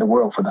not the end of the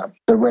world for them.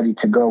 They're ready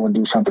to go and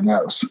do something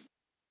else.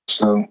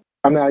 So,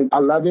 I mean, I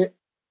love it,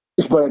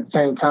 but at the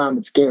same time,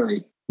 it's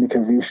scary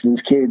because these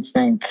kids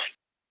think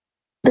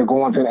they're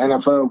going to the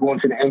NFL, going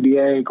to the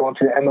NBA, going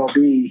to the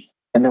MLB,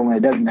 and then when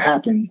it doesn't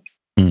happen,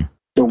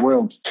 the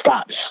world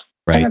stops.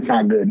 Right. And it's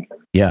not good.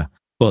 Yeah.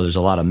 Well, there's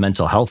a lot of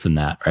mental health in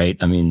that, right?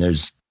 I mean,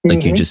 there's,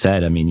 like you just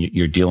said, I mean,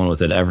 you're dealing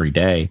with it every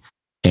day.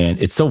 And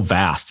it's so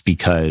vast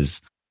because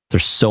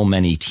there's so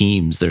many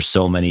teams, there's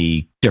so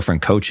many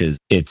different coaches.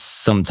 It's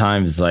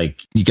sometimes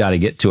like you got to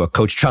get to a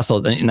coach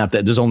Trussell. Not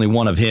that there's only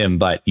one of him,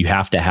 but you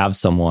have to have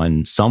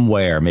someone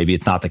somewhere. Maybe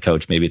it's not the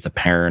coach, maybe it's a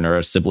parent or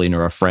a sibling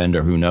or a friend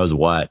or who knows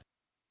what,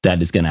 that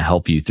is going to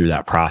help you through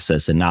that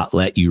process and not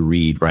let you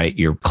read, right,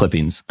 your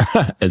clippings,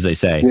 as they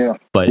say. Yeah.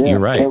 But you're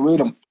right. Can't read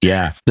them.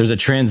 Yeah. There's a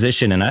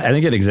transition, and I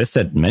think it exists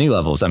at many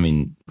levels. I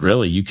mean,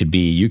 really, you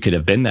could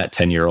have been that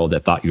 10-year-old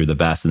that thought you were the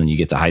best, and then you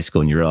get to high school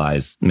and you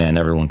realize, man,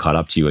 everyone caught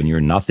up to you and you're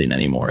nothing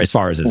anymore as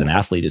far as an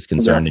athlete is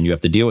concerned, and you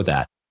have to deal with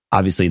that.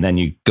 Obviously, then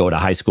you go to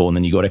high school and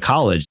then you go to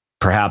college.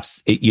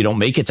 Perhaps you don't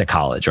make it to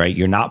college, right?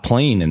 You're not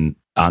playing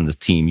on the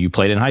team you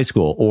played in high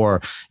school,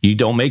 or you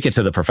don't make it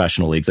to the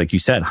professional leagues. Like you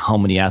said, how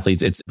many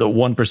athletes? It's the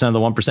 1% of the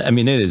 1%. I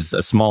mean, it is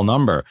a small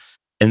number.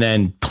 And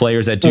then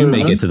players that do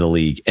make it to the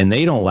league and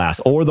they don't last,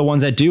 or the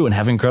ones that do and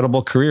have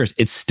incredible careers,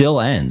 it still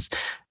ends.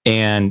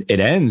 And it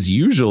ends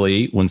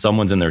usually when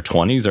someone's in their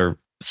 20s or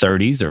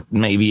 30s, or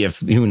maybe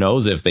who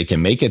knows if they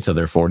can make it to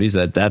their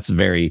 40s, that's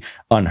very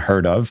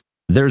unheard of.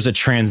 There's a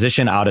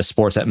transition out of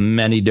sports at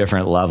many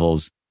different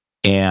levels.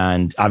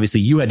 And obviously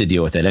you had to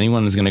deal with it.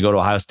 Anyone who's going to go to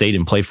Ohio State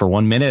and play for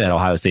 1 minute at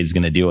Ohio State is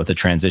going to deal with the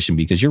transition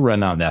because you're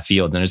running out in that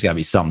field and there's got to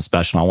be something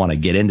special. I want to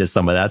get into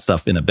some of that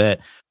stuff in a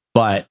bit.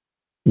 But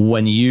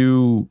when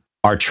you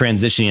are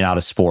transitioning out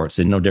of sports,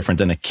 and no different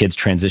than a kid's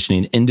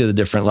transitioning into the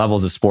different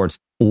levels of sports,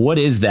 what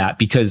is that?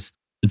 Because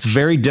it's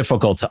very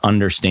difficult to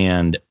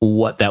understand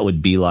what that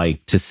would be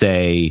like to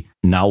say,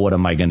 now what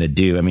am I going to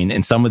do? I mean,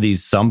 and some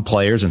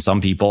players and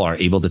some people are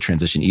able to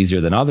transition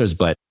easier than others,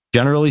 but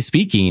generally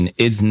speaking,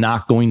 it's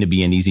not going to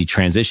be an easy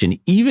transition.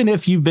 Even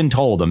if you've been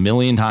told a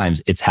million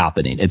times it's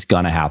happening, it's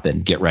going to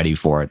happen, get ready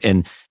for it.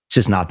 And it's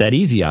just not that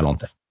easy, I don't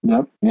think.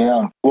 Yep.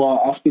 Yeah.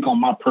 Well, I'll speak on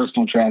my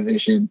personal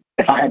transition.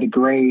 If I had to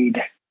grade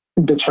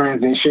the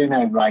transition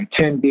as like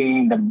 10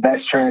 being the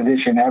best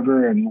transition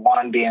ever and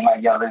 1 being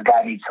like, yo, this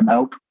guy needs some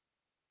help,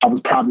 I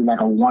was probably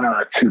like a 1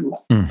 or a 2.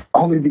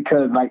 Only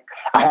because like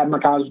I had my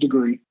college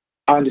degree.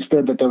 I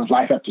understood that there was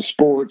life after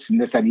sports and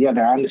this and the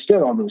other. I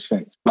understood all those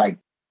things. Like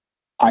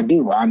I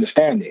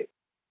understand it.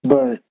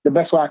 But the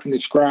best way I can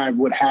describe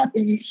what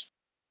happens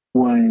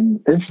when,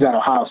 this is at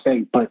Ohio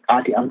State, but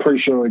I'm pretty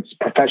sure it's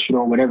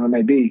professional, whatever it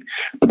may be.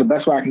 But the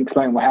best way I can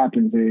explain what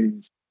happens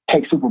is,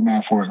 take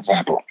Superman, for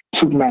example.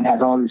 Superman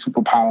has all these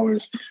superpowers.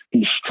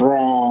 He's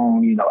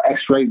strong,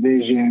 X-ray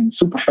vision,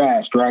 super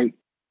fast, right?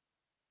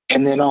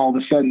 And then all of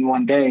a sudden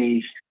one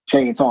day,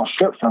 say it's all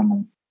stripped from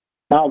him.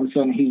 Now all of a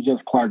sudden he's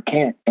just Clark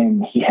Kent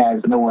and he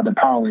has no other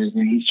powers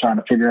and he's trying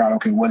to figure out,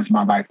 okay, what does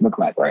my life look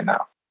like right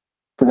now?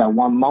 Because at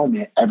one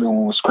moment,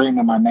 everyone was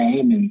screaming my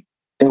name and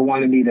they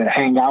wanted me to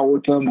hang out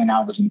with them and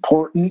I was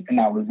important and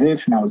I was this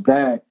and I was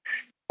that.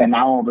 And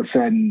now all of a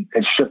sudden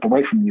it's stripped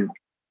away from you.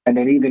 And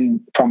then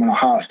even from an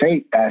Ohio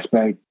State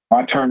aspect,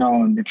 I turn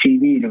on the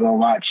TV to go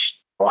watch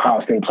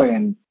Ohio State play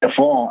in the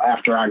fall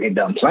after I get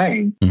done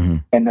playing.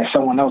 And there's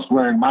someone else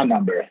wearing my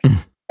number.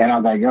 And I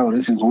was like, yo,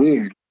 this is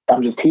weird.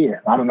 I'm just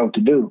here. I don't know what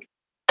to do.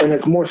 And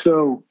it's more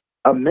so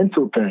a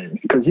mental thing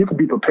because you can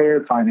be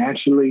prepared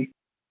financially.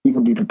 You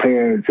can be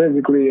prepared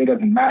physically. It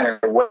doesn't matter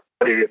what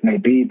it may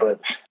be, but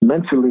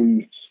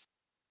mentally,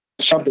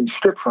 something's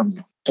stripped from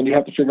you. And you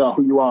have to figure out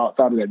who you are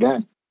outside of that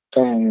game.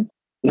 And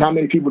not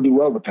many people do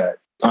well with that.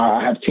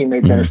 I have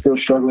teammates that are still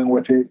struggling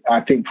with it.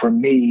 I think for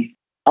me,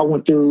 I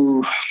went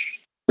through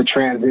the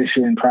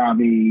transition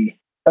probably,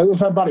 it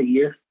was about a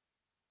year,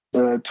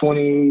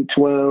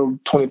 2012,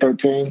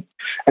 2013.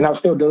 And I was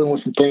still dealing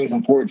with some things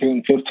in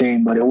 14,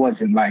 15, but it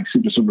wasn't like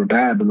super, super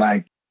bad. But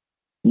like,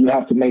 you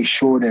have to make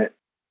sure that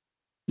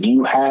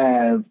you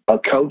have a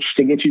coach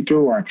to get you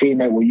through or a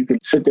teammate where you can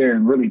sit there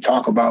and really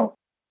talk about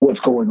what's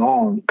going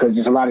on. Because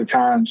there's a lot of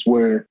times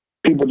where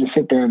people just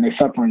sit there and they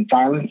suffer in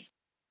silence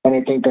and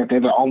they think that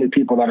they're the only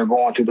people that are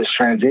going through this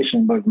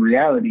transition. But in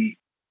reality,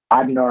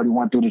 I didn't already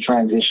went through the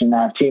transition.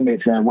 I have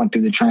teammates that went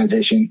through the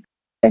transition.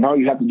 And all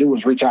you have to do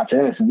is reach out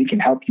to us and we can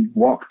help you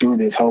walk through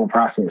this whole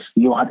process.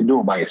 You don't have to do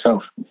it by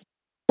yourself.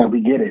 And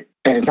we get it.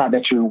 And it's not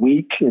that you're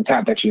weak. It's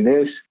not that you're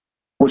this.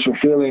 What you're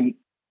feeling,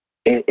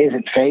 it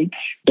isn't fake.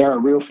 There are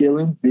real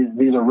feelings.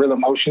 These are real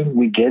emotions.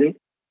 We get it.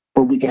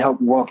 But we can help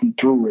walk you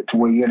through it to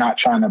where you're not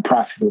trying to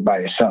process it by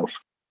yourself.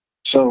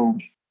 So,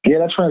 yeah,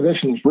 that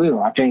transition is real.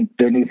 I think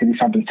there needs to be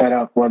something set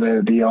up, whether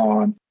it be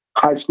on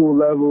high school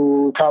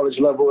level, college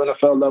level,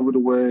 NFL level, to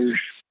where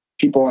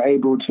people are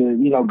able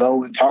to,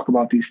 go and talk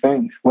about these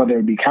things, whether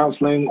it be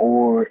counseling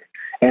or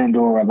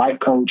a life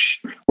coach,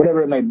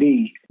 whatever it may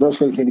be. Those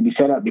things need to be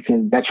set up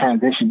because that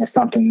transition is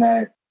something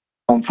that,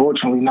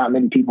 unfortunately, not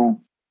many people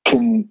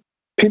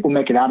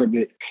make it out of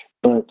it,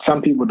 but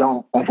some people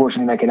don't,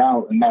 unfortunately, make it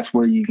out. And that's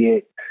where you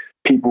get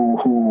people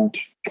who,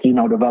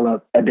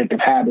 develop addictive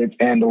habits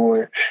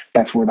or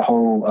that's where the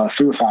whole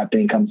suicide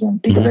thing comes in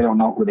because they don't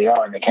know who they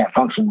are and they can't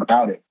function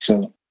without it.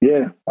 So,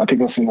 yeah, I think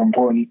those things are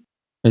important.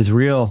 It's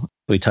real.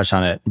 We touched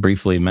on it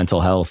briefly,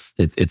 mental health.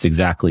 It's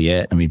exactly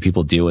it. I mean,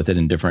 people deal with it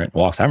in different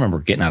walks. I remember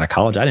getting out of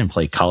college. I didn't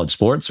play college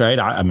sports, right?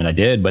 I mean, I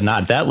did, but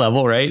not at that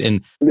level, right?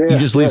 And you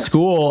just leave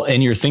school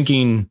and you're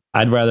thinking,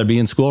 I'd rather be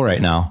in school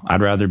right now.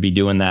 I'd rather be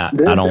doing that.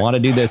 I don't want to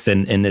do this.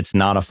 And it's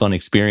not a fun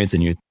experience.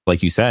 And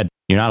like you said,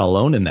 you're not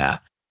alone in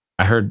that.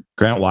 I heard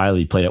Grant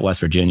Wiley played at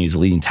West Virginia. He's a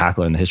leading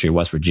tackler in the history of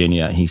West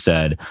Virginia. And he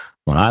said,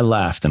 when I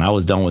left and I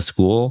was done with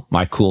school,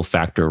 my cool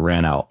factor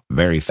ran out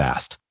very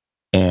fast.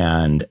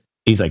 And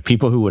he's like,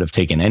 people who would have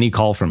taken any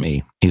call from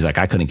me, he's like,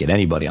 I couldn't get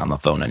anybody on the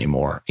phone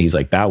anymore. He's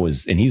like,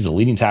 and he's the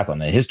leading tackle in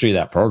the history of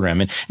that program.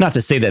 And not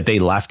to say that they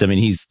left him, and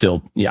he's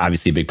still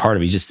obviously a big part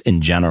of it. He's just in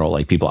general,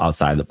 like people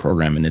outside the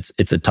program. And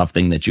it's a tough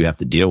thing that you have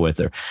to deal with,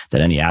 or that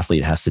any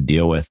athlete has to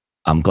deal with.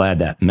 I'm glad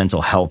that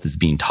mental health is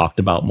being talked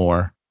about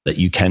more, that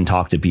you can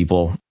talk to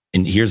people.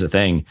 And here's the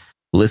thing,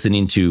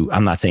 listening to,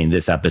 I'm not saying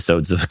this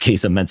episode's a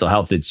case of mental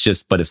health. It's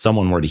just, but if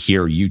someone were to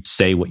hear you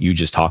say what you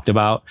just talked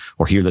about,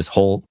 or hear this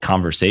whole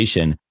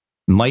conversation,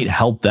 might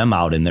help them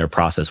out in their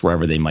process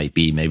wherever they might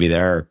be. Maybe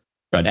they're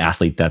an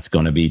athlete that's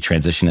going to be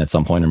transitioning at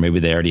some point, or maybe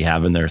they already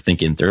have and they're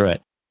thinking through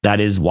it. That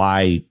is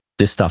why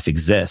this stuff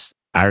exists.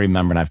 I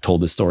remember, and I've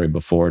told this story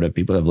before to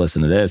people that have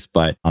listened to this,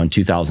 but in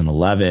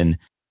 2011,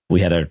 we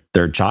had our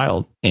third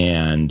child,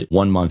 and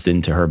 1 month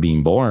into her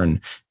being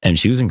born, and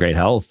she was in great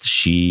health,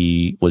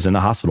 she was in the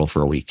hospital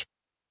for a week.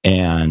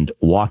 And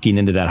walking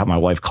into that, my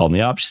wife called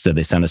me up. She said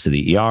they sent us to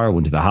the ER,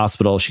 went to the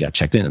hospital. She got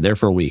checked in there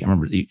for a week. I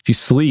remember, if you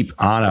sleep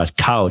on a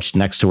couch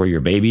next to where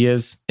your baby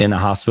is in the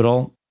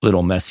hospital,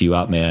 it'll mess you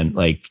up, man.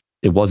 Like,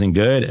 it wasn't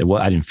good.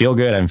 I didn't feel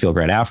good. I didn't feel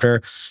great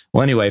after.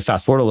 Well, anyway,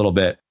 fast forward a little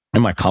bit,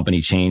 and my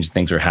company changed.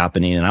 Things were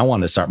happening, and I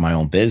wanted to start my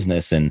own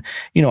business. And,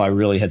 I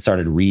really had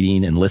started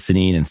reading and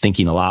listening and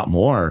thinking a lot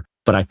more.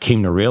 But I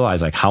came to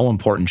realize like how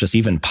important just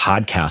even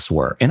podcasts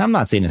were. And I'm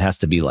not saying it has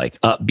to be like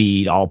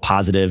upbeat, all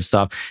positive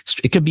stuff.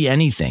 It could be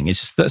anything.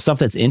 It's just the stuff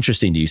that's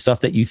interesting to you,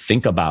 stuff that you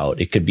think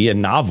about. It could be a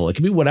novel. It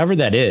could be whatever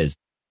that is.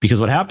 Because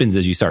what happens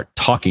is you start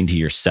talking to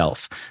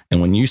yourself.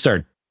 And when you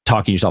start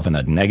talking yourself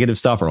into negative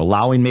stuff, or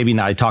allowing, maybe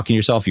not talking to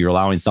yourself, you're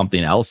allowing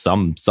something else,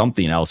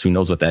 something else, who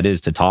knows what that is,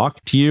 to talk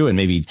to you and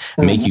maybe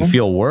make you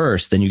feel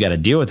worse, then you got to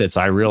deal with it.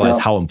 So I realized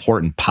how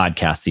important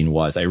podcasting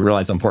was. I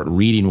realized how important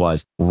reading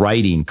was,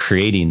 writing,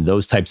 creating,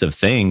 those types of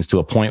things, to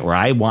a point where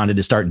I wanted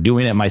to start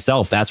doing it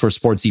myself. That's where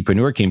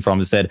Sportsepreneur came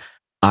from. It said,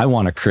 I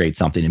want to create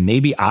something, and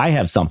maybe I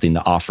have something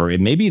to offer.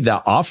 And maybe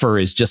the offer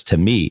is just to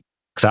me.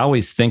 Because I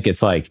always think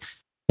it's like,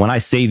 when I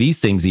say these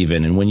things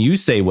even, and when you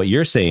say what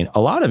you're saying,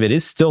 a lot of it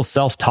is still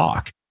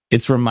self-talk.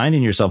 It's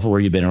reminding yourself of where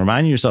you've been,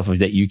 reminding yourself of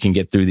that you can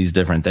get through these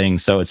different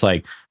things. So it's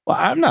like, well,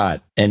 I'm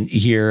not and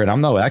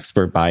I'm no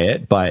expert by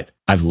it, but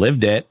I've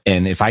lived it.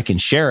 And if I can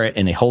share it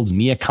and it holds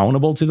me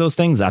accountable to those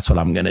things, that's what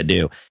I'm going to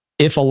do.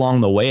 If along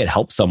the way it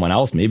helps someone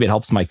else, maybe it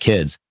helps my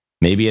kids,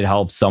 maybe it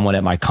helps someone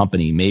at my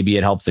company, maybe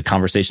it helps the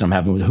conversation I'm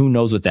having with, who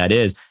knows what that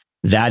is.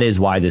 That is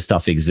why this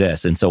stuff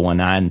exists. And so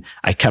when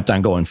I kept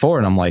on going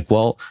forward, I'm like,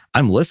 well,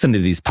 I'm listening to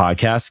these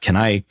podcasts. Can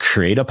I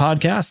create a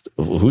podcast?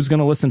 Who's going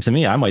to listen to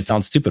me? I might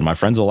sound stupid. My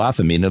friends will laugh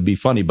at me and it'll be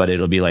funny, but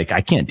it'll be like,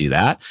 I can't do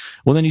that.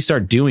 Well, then you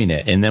start doing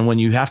it. And then when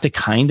you have to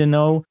kind of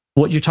know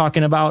what you're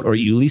talking about, or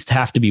you at least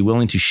have to be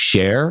willing to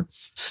share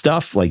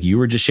stuff like you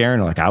were just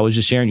sharing, or like I was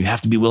just sharing, you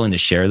have to be willing to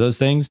share those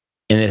things.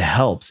 And it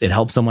helps. It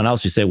helps someone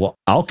else. You say, well,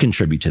 I'll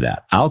contribute to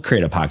that. I'll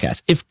create a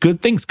podcast. If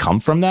good things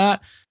come from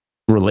that,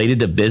 related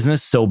to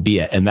business, so be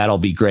it. And that'll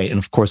be great. And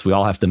of course, we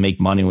all have to make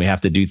money. We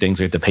have to do things.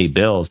 We have to pay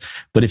bills.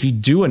 But if you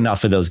do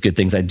enough of those good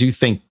things, I do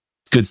think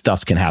good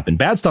stuff can happen.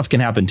 Bad stuff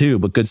can happen too,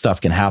 but good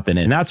stuff can happen.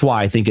 And that's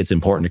why I think it's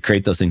important to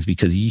create those things,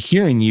 because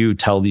hearing you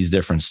tell these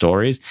different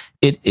stories,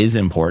 it is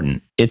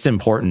important. It's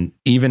important,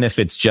 even if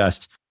it's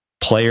just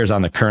players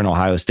on the current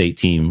Ohio State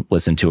team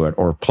listen to it,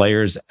 or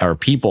players or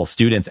people,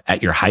 students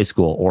at your high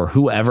school, or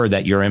whoever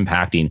that you're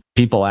impacting,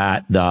 people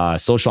at the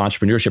social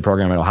entrepreneurship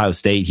program at Ohio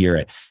State hear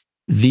it.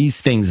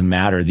 These things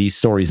matter. These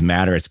stories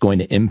matter. It's going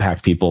to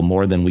impact people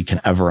more than we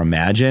can ever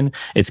imagine.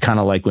 It's kind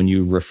of like when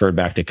you referred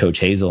back to Coach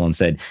Hazel and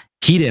said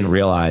he didn't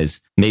realize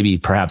maybe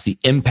perhaps the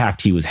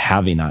impact he was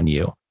having on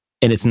you.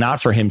 And it's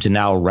not for him to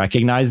now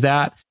recognize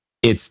that.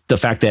 It's the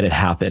fact that it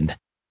happened.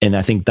 And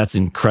I think that's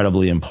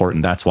incredibly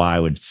important. That's why I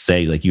would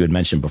say, like you had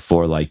mentioned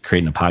before, like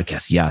creating a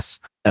podcast. Yes,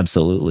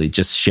 absolutely.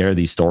 Just share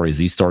these stories.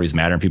 These stories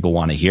matter and people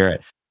want to hear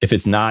it. If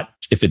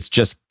it's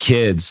just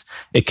kids,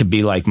 it could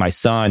be like my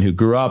son who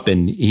grew up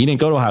and he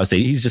didn't go to Ohio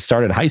State. He's just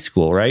started high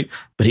school, right?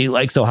 But he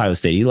likes Ohio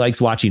State. He likes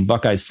watching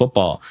Buckeyes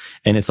football.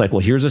 And it's like,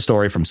 well, here's a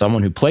story from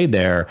someone who played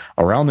there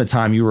around the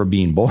time you were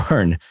being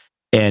born.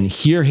 And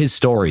hear his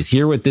stories,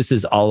 hear what this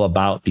is all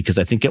about, because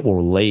I think it will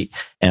relate.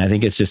 And I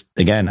think it's just,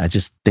 again, I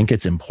just think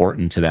it's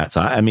important to that. So,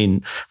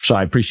 so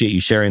I appreciate you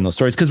sharing those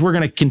stories, because we're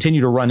going to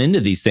continue to run into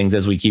these things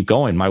as we keep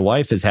going. My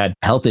wife has had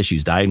health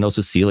issues, diagnosed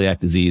with celiac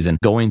disease, and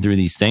going through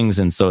these things.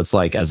 And so it's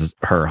like, as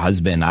her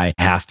husband, I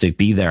have to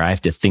be there. I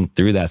have to think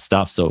through that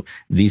stuff. So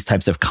these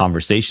types of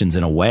conversations,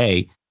 in a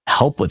way,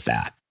 help with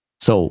that.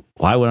 So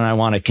why wouldn't I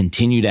want to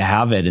continue to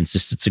have it?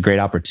 It's a great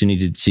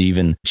opportunity to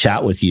even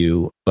chat with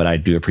you. But I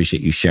do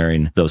appreciate you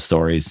sharing those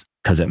stories,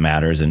 because it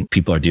matters and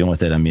people are dealing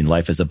with it. I mean,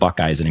 life as a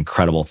Buckeye is an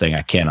incredible thing.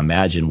 I can't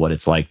imagine what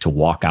it's like to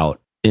walk out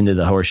into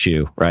the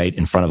horseshoe, right,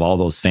 in front of all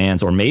those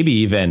fans, or maybe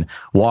even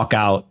walk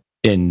out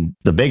in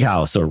the big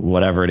house or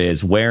whatever it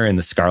is, wearing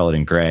the scarlet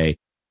and gray.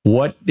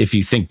 What, if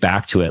you think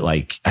back to it,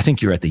 like, I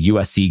think you're at the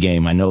USC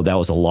game. I know that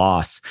was a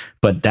loss,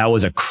 but that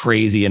was a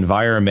crazy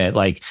environment.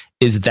 Like,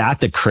 is that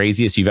the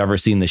craziest you've ever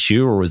seen the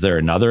shoe? Or was there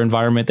another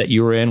environment that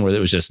you were in where it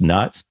was just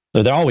nuts?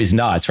 So they're always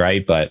nuts,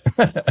 right? But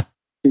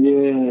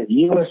yeah,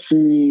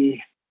 USC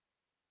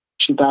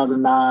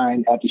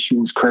 2009 at the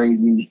shoe was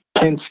crazy.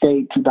 Penn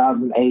State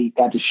 2008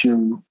 at the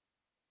shoe,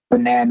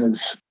 bananas.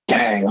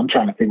 Dang, I'm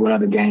trying to think what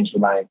other games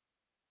were like.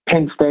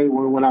 Penn State,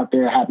 when we went out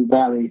there, Happy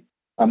Valley,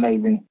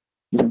 amazing.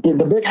 The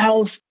big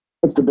house,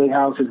 it's the big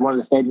house. It's one of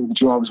the stadiums that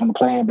you always want to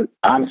play in, but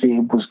honestly,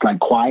 it was like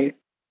quiet.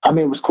 I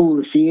mean, it was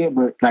cool to see it,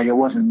 but like it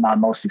wasn't my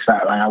most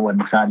excited. Like I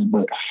wasn't excited,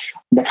 but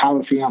the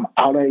Coliseum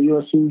out at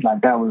USC,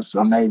 like that was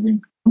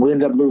amazing. We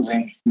ended up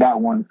losing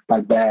that one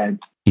like bad.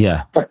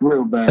 Yeah. Like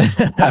real bad.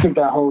 I think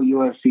that whole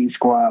USC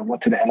squad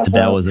went to the NFL.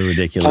 That was a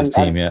ridiculous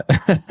team, yeah.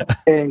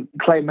 And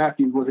Clay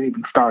Matthews wasn't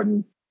even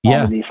starting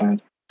on the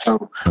defense.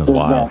 So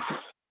wow.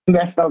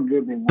 That's how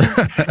good they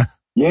were.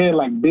 Yeah,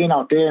 like being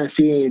out there and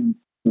seeing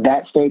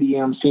that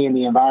stadium, seeing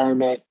the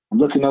environment,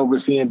 looking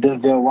over, seeing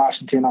Denzel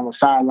Washington on the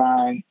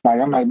sideline. Like,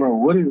 I'm like, bro,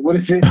 what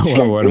is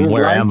it?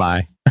 Where am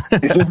I?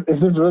 is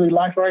this really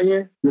life right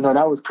here? You know,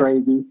 that was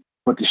crazy.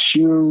 But the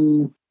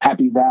shoe,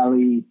 Happy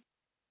Valley,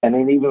 and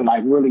then even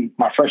like really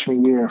my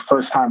freshman year,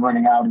 first time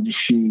running out of the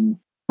shoe.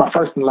 My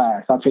first and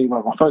last. I'll tell you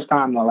about my first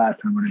time and the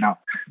last time running out.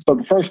 So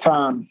the first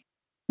time,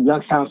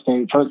 Youngstown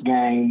State, first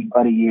game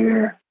of the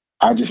year.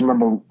 I just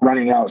remember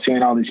running out,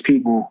 seeing all these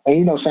people. And,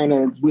 you know, saying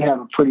that we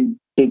have a pretty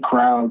big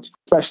crowd,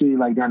 especially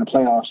like during the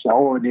playoffs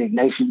or the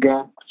Ignatius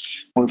game.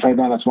 When we played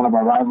that, that's one of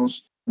our rivals.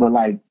 But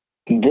like,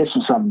 this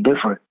was something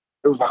different.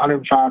 It was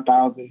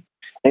 105,000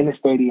 in the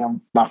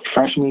stadium, my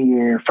freshman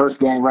year, first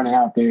game running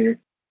out there.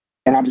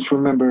 And I just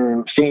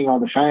remember seeing all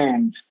the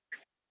fans.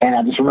 And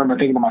I just remember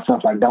thinking to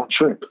myself, like, don't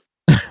trip.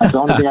 That's the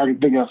only thing I could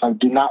think of, like,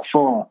 do not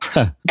fall.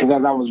 Because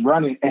as I was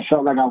running, it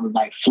felt like I was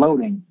like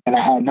floating and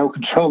I had no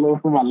control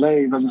over my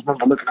legs. I just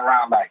remember looking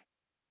around like,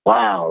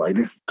 wow, like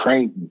this is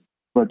crazy.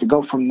 But to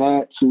go from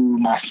that to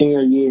my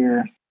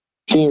senior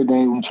day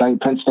when we played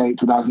Penn State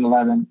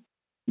 2011,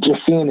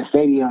 just seeing the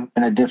stadium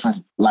in a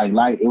different light,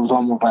 it was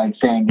almost like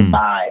saying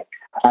goodbye.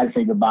 I had to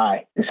say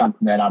goodbye to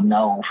something that I've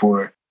known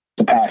for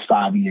the past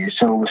 5 years.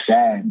 So it was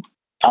sad.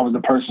 I was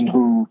the person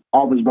who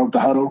always broke the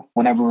huddle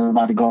whenever we were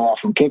about to go off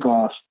from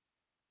kickoffs.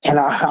 And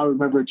I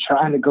remember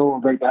trying to go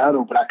and break the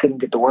huddle, but I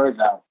couldn't get the words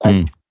out.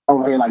 Like,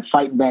 over here, like,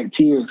 fighting back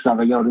tears. So I was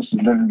like, yo, this is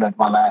literally like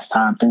my last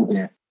time through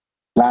here.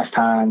 Last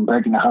time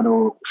breaking the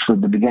huddle for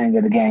the beginning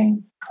of the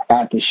game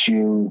at the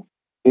shoe.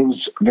 It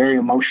was very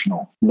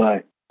emotional.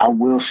 But I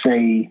will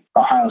say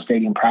Ohio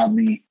Stadium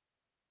probably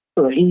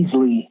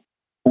easily,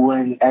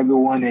 when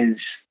everyone is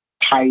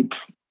hype,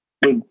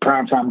 big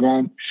primetime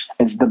game,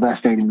 it's the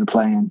best stadium to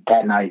play in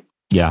that night.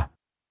 Yeah.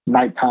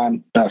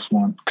 Nighttime, best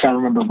one. Because I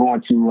remember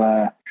going to,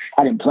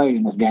 I didn't play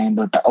in this game,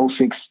 but the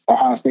 06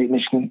 Ohio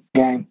State-Michigan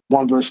game,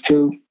 1 versus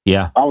 2.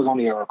 Yeah. I was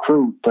only a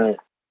recruit, but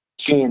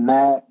seeing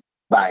that,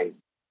 like,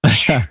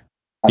 yeah.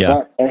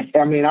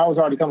 I mean, I was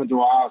already coming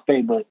to Ohio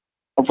State, but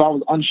if I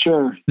was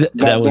unsure,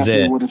 that was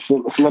it. Would have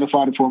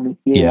solidified it for me.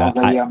 Yeah,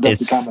 I'm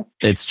definitely coming.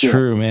 It's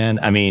true, man.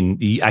 I mean,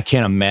 I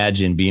can't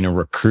imagine being a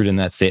recruit in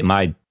that state.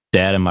 My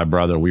dad and my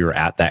brother, we were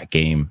at that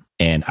game.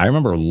 And I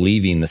remember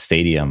leaving the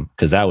stadium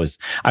because I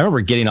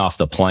remember getting off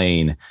the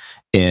plane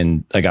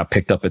and I got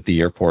picked up at the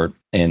airport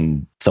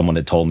and someone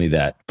had told me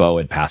that Bo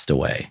had passed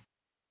away.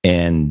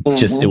 And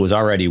just, it was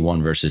already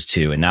 1 versus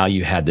 2. And now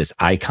you had this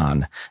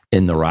icon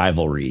in the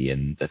rivalry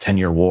and the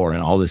 10-year war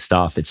and all this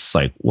stuff. It's just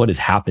like, what is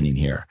happening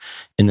here?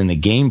 And then the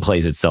game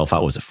plays itself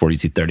out, was at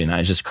 42-39.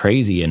 It's just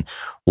crazy. And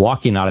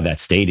walking out of that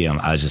stadium,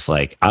 I was just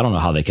like, I don't know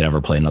how they could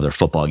ever play another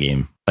football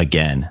game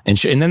again. And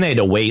then they had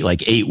to wait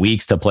like 8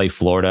 weeks to play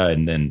Florida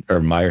and then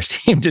Urban Meyer's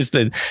team.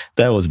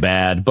 That was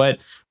bad.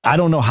 But I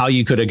don't know how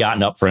you could have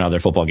gotten up for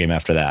another football game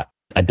after that.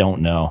 I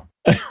don't know.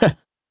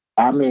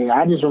 I mean,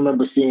 I just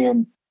remember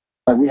seeing,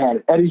 like, we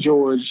had Eddie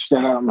George,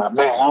 and I'm like,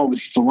 man, I always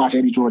used to watch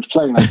Eddie George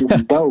play. Like, this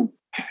is dope.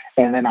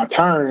 And then I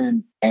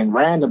turn, and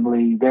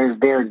randomly, there's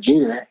Derek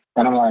Jeter.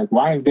 And I'm like,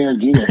 why is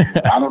Derek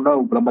Jeter? I don't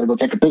know, but I'm going to go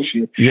take a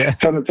picture. Yeah.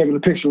 So I'm taking a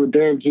picture with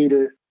Derek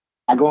Jeter.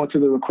 I go into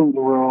the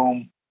recruiting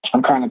room.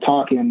 I'm kind of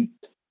talking,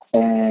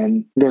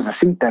 and there's a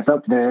seat that's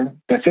up there,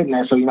 that's sitting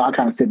there. So, I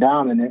kind of sit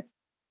down in it.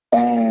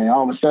 And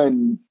all of a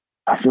sudden,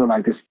 I feel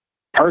like this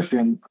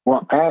person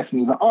walked past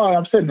me. He's like, oh,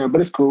 I'm sitting there,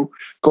 but it's cool.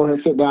 Go ahead,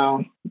 sit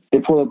down. They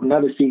pull up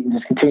another seat and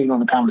just continue on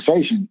the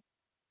conversation.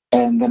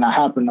 And then I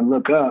happened to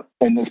look up,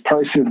 and this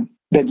person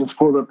that just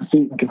pulled up the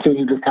seat and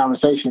continued this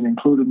conversation,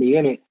 included me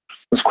in it,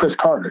 was Chris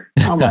Carter.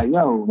 I'm like,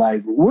 yo,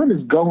 like, what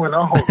is going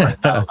on right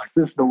now?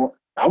 Like,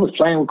 I was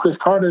playing with Chris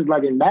Carter,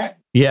 like, in that.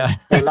 Yeah.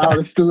 And now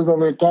this dude's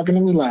over there talking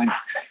to me like,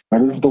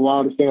 this is the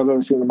wildest thing I've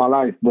ever seen in my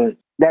life. But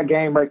that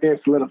game right there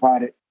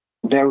solidified it.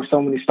 There were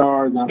so many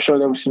stars, and I'm sure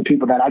there were some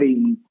people that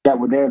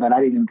were there that I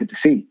didn't even get to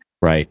see.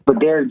 Right. But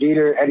Derek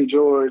Jeter, Eddie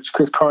George,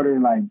 Chris Carter,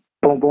 like,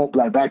 boom, boom,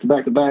 like, back to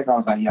back to back. I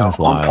was like, yo, that's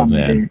wild,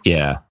 man.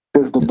 Yeah.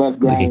 This is the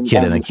best game. Like a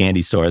kid in a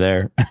candy store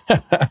there. Yeah,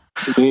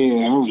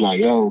 I was like,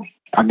 yo,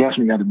 I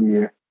definitely got to be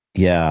here.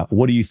 Yeah.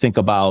 What do you think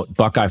about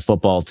Buckeye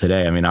football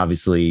today? I mean,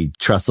 obviously,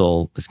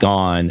 Tressel is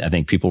gone. I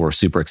think people were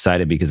super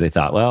excited because they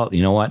thought, well,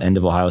 you know what? End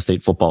of Ohio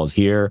State football is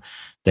here.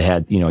 They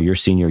had, your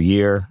senior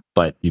year.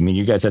 But, I mean,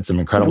 you guys had some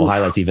incredible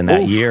highlights even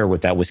that year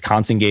with that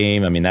Wisconsin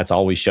game. I mean, that's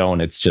always shown.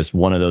 It's just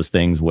one of those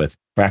things with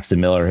Braxton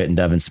Miller hitting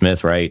Devin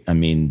Smith, right? I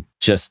mean,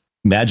 just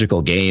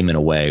magical game in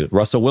a way.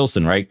 Russell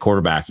Wilson, right?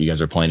 Quarterback you guys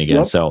are playing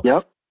against.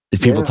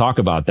 If people talk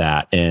about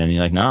that and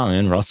you're like, no,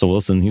 man, Russell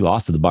Wilson, he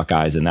lost to the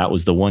Buckeyes and that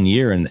was the one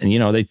year. And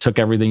they took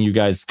everything you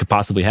guys could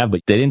possibly have,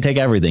 but they didn't take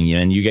everything.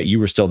 And you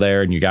were still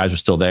there and you guys were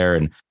still there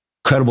and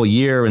incredible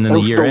year. And then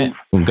the year end.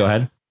 Go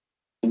ahead.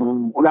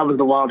 That was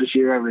the wildest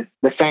year ever.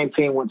 The same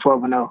team went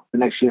 12-0 the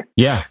next year.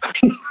 Yeah.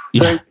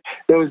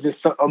 There was just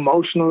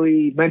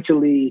emotionally,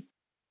 mentally,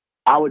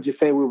 I would just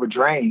say we were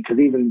drained because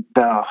even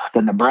the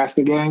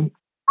Nebraska game,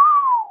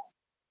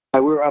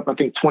 like we were up, I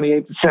think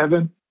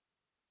 28-7,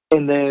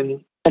 and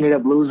then ended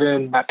up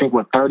losing, I think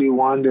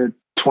 31-28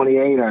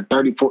 or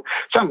 34,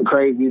 something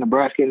crazy.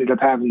 Nebraska ended up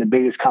having the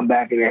biggest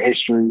comeback in their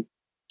history.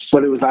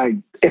 But it was like,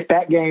 if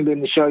that game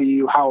didn't show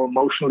you how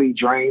emotionally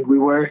drained we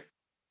were,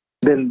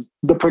 then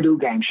the Purdue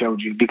game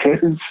showed you,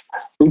 because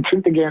we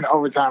took the game to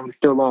overtime and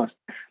still lost.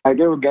 Like,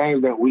 there were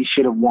games that we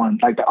should have won.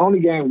 Like, the only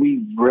game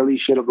we really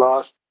should have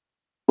lost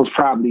was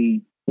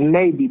probably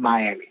maybe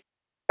Miami.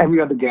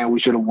 Every other game we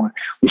should have won.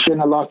 We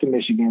shouldn't have lost to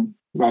Michigan.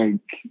 Like,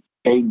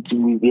 it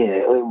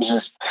was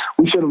just,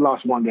 we should have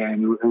lost one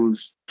game. It was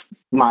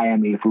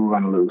Miami if we were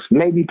going to lose.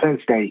 Maybe Penn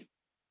State.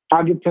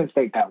 I'll give Penn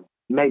State that one.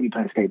 Maybe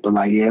Penn State, but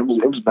it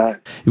was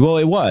bad. Well,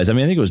 it was. I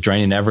mean, I think it was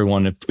draining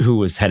everyone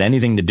who had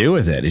anything to do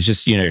with it. It's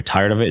just, you're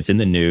tired of it. It's in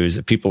the news.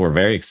 People were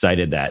very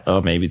excited that,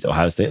 maybe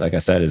Ohio State, like I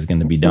said, is going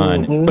to be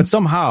done. Mm-hmm. But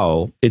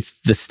somehow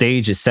the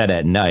stage is set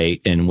at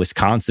night and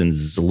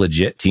Wisconsin's a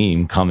legit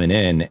team coming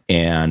in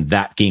and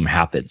that game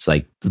happens,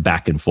 like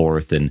back and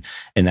forth and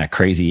that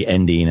crazy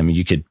ending. I mean,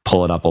 you could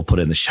pull it up. I'll put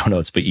it in the show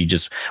notes, but you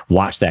just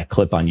watch that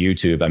clip on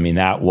YouTube. I mean,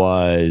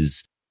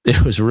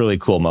 it was a really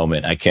cool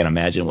moment. I can't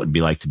imagine what it'd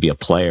be like to be a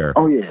player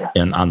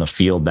on the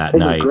field that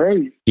night. It was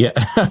great.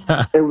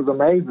 Yeah. It was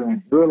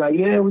amazing. We were like,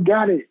 yeah, we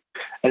got it.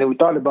 And then we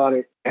thought about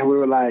it and we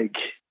were like,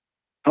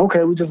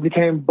 okay, we just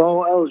became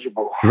bowl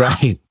eligible.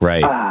 Right.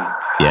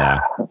 Yeah.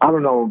 I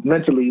don't know.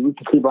 Mentally, we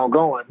can keep on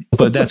going.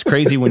 But that's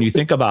crazy when you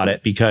think about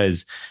it,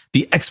 because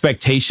the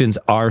expectations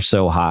are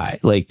so high.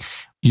 Like,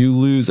 you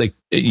lose, like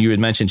you had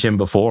mentioned Jim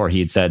before, he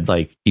had said,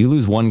 like, you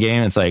lose one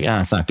game, it's like,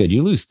 it's not good.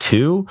 You lose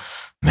two,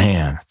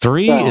 man,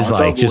 three is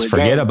like, just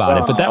forget about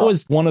it. But that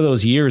was one of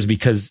those years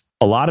because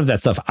a lot of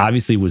that stuff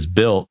obviously was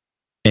built.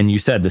 And you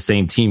said the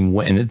same team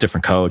went, and a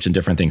different coach and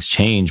different things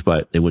changed,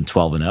 but they went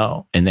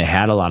 12-0. And they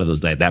had a lot of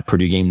those, that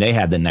Purdue game they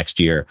had the next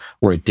year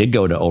where it did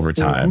go to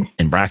overtime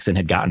and Braxton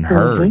had gotten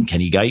hurt and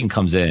Kenny Guyton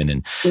comes in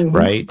and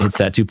right, hits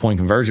that 2-point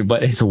conversion.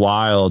 But it's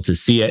wild to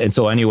see it. And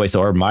so anyway,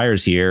 so Urban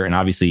Meyer's here and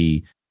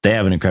obviously they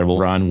have an incredible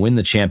run, win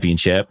the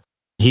championship.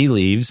 He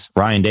leaves.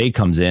 Ryan Day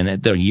comes in.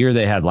 At the year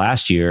they had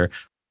last year,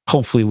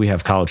 hopefully we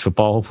have college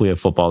football. Hopefully we have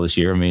football this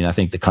year. I mean, I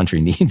think the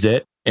country needs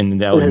it.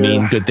 And that would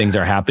mean good things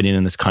are happening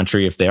in this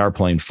country if they are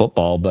playing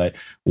football. But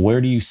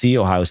where do you see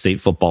Ohio State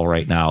football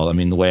right now? I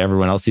mean, the way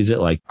everyone else sees it,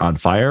 like on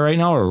fire right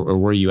now, or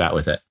where are you at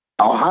with it?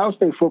 Ohio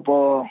State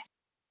football,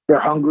 they're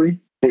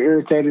hungry. They're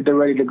irritated. They're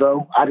ready to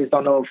go. I just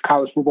don't know if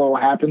college football will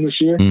happen this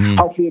year. Mm-hmm.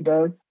 Hopefully it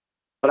does.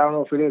 But I don't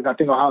know if it is. I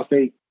think Ohio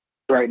State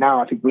right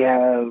now, I think we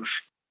have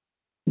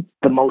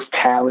the most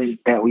talent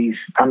that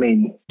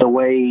the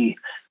way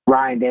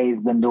Ryan Day's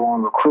been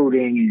doing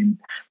recruiting and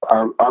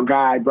our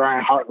guy,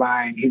 Brian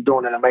Hartline, he's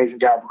doing an amazing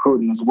job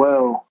recruiting as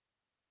well.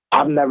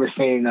 I've never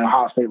seen an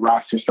Ohio State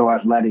roster so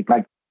athletic.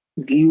 Like,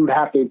 you would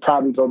have to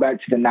probably go back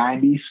to the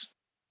 90s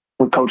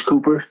with Coach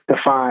Cooper to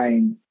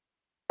find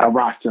a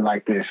roster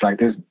like this. Like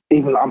there's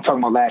even I'm talking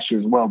about last year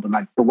as well, but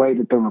like the way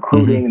that they're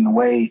recruiting and the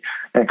way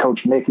that Coach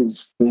Mick is,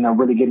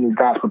 really getting these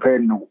guys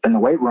prepared in the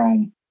weight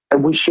room,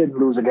 and we shouldn't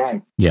lose a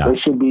game. Yeah. They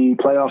should be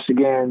playoffs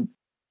again,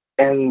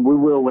 and we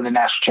will win a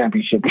national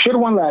championship. We should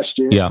have won last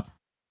year. Yeah.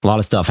 A lot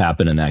of stuff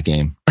happened in that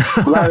game.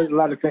 a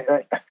lot of things.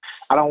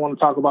 I don't want to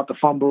talk about the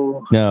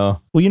fumble.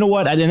 No. Well, you know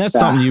what? And that's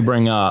something you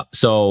bring up.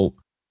 So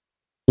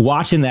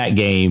watching that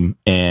game,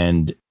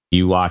 and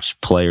you watch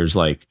players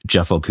like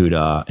Jeff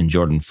Okudah and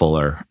Jordan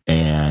Fuller,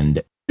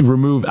 and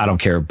remove, I don't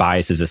care,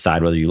 biases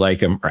aside, whether you like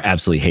them or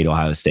absolutely hate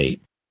Ohio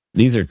State.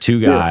 These are two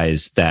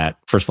guys that,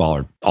 first of all,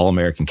 are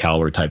all-American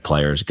caliber type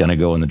players, going to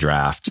go in the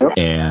draft.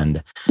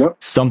 And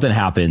something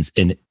happens,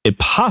 and it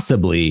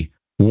possibly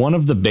one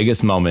of the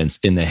biggest moments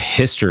in the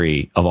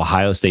history of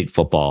Ohio State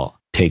football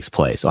takes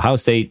place. Ohio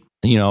State,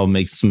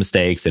 makes some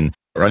mistakes, and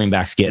running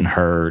backs getting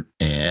hurt,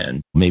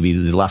 and maybe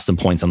they left some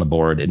points on the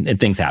board, and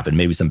things happen.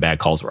 Maybe some bad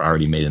calls were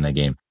already made in that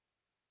game.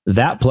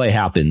 That play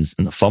happens,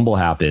 and the fumble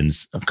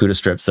happens. Okudah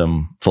strips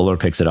him. Fuller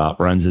picks it up,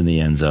 runs in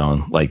the end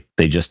zone. Like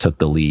they just took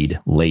the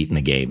lead late in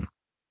the game.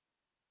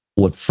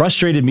 What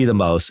frustrated me the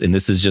most, and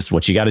this is just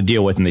what you got to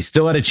deal with, and they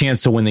still had a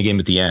chance to win the game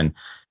at the end,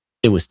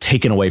 it was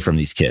taken away from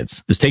these kids.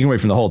 It was taken away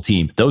from the whole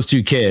team. Those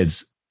two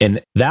kids,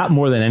 and that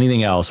more than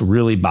anything else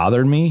really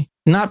bothered me.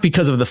 Not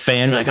because of the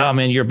fan, like, oh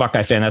man, you're a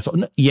Buckeye fan. That's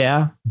what,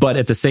 yeah. But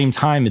at the same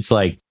time, it's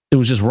like, it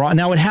was just wrong.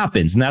 Now it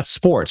happens, and that's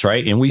sports,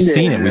 right? And we've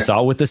seen it. We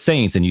saw it with the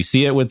Saints, and you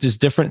see it with this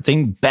different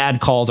thing. Bad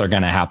calls are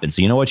going to happen.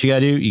 So you know what you got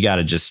to do? You got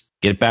to just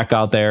get back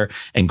out there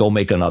and go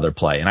make another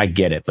play. And I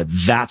get it, but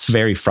that's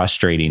very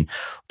frustrating.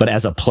 But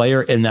as a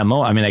player in that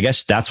moment, I mean, I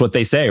guess that's what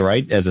they say,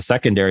 right? As a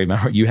secondary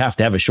member, you have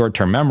to have a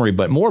short-term memory,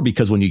 but more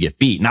because when you get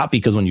beat, not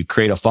because when you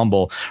create a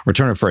fumble,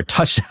 return it for a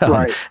touchdown.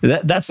 Right.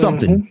 That's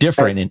something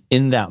different. And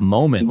in that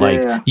moment,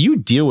 like you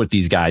deal with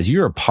these guys,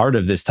 you're a part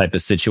of this type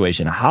of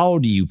situation. How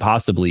do you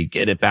possibly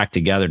get it back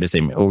together to say,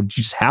 oh, you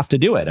just have to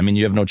do it? I mean,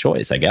 you have no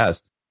choice, I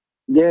guess.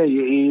 Yeah,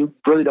 you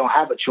really don't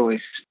have a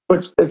choice. But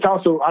it's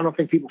also, I don't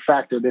think people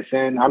factor this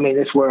in. I mean,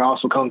 it's where it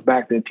also comes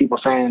back to people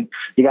saying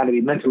you got to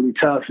be mentally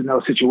tough in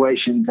those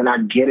situations, and I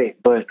get it.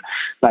 But,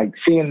 like,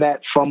 seeing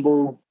that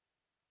fumble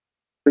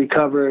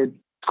recovered,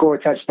 score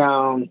a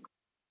touchdown,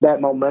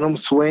 that momentum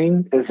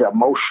swing is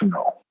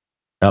emotional.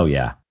 Oh,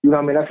 yeah. You know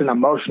what I mean? That's an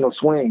emotional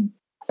swing.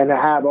 And to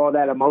have all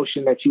that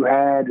emotion that you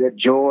had, that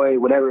joy,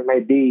 whatever it may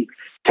be,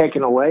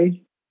 taken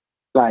away,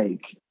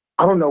 like,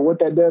 I don't know what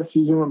that does to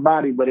the human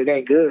body, but it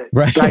ain't good.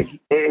 Right. Like,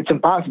 it's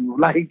impossible.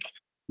 Like,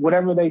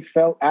 whatever they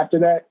felt after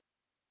that,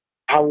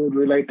 I would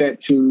relate that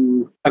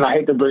to, and I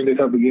hate to bring this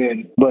up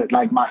again, but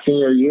like my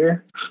senior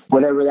year,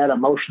 whatever that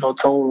emotional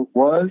toll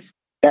was,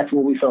 that's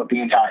what we felt the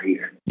entire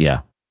year.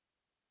 Yeah.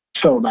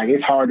 So, like,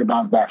 it's hard to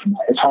bounce back from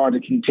that. It's hard to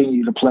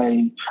continue to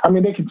play. I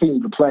mean, they continue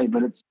to play,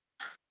 but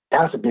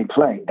that's a big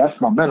play. That's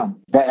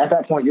momentum. At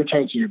that point, you're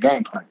changing your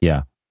game plan.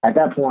 Yeah. At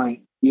that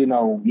point,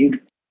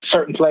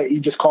 certain play, you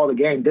just call the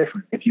game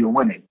different if you're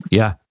winning.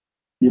 Yeah.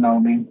 You know what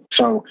I mean?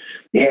 So,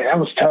 yeah, that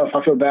was tough.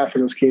 I feel bad for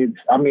those kids.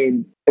 I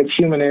mean, it's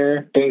human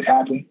error. Things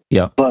happen.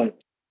 Yeah. But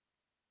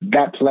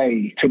that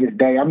play to this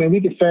day, I mean,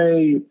 we could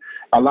say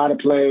a lot of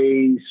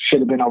plays should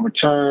have been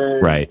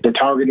overturned. Right. The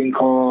targeting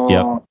call.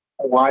 Yep.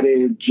 Why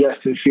did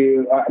Justin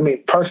Fields? I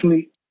mean,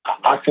 personally,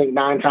 I think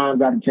 9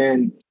 times out of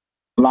 10,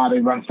 a lot of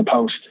it runs the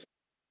post.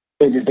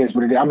 It just is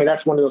what it is. I mean,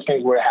 that's one of those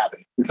things where it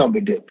happens. It's no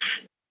big deal.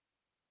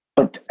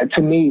 But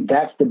to me,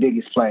 that's the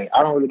biggest play.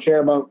 I don't really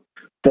care about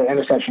the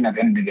interception at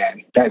the end of the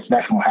game. That's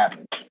going to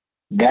happen.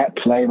 That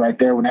play right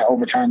there, when they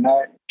overturned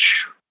that,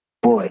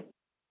 boy,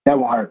 that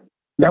won't hurt.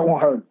 That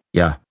won't hurt.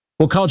 Yeah.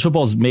 Well, college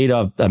football is made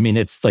of, I mean,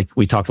 it's like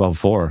we talked about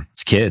before.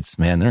 It's kids,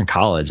 man. They're in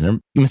college. And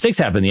mistakes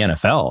happen in the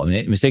NFL. I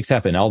mean, mistakes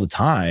happen all the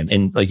time.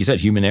 And like you said,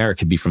 human error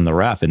could be from the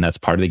ref, and that's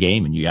part of the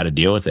game, and you got to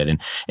deal with it. And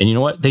you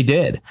know what? They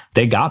did.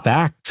 They got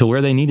back to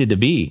where they needed to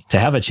be to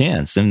have a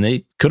chance, and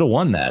they could have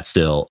won that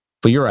still.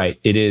 But you're right.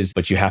 It is,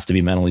 but you have to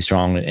be mentally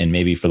strong, and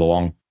maybe for the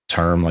long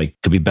term, like,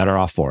 could be better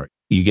off for it.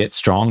 You get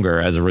stronger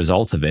as a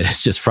result of it.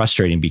 It's just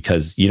frustrating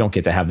because you don't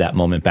get to have that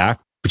moment back.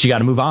 But you got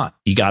to move on.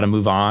 You got to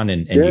move on,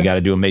 and you got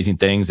to do amazing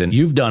things. And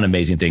you've done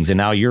amazing things. And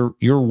now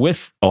you're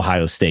with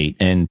Ohio State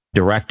and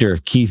director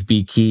of Keith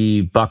B.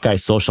 Key Buckeye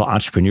Social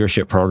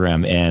Entrepreneurship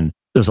Program. And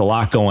there's a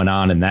lot going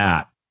on in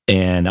that.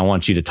 And I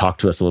want you to talk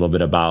to us a little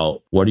bit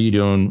about what are you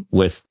doing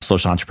with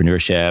social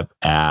entrepreneurship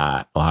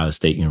at Ohio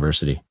State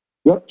University?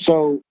 Yep.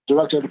 So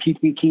director of the Keith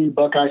B. Key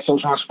Buckeye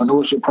Social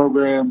Entrepreneurship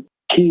Program.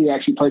 Key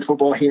actually played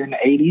football here in the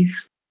 80s.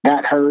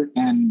 Got hurt,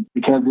 and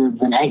because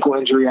of an ankle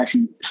injury,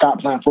 actually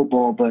stopped playing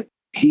football. But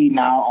he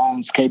now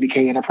owns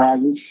KBK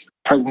Enterprises,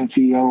 president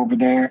and CEO over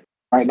there.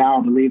 Right now,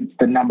 I believe it's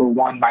the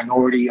 #1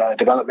 minority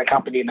development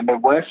company in the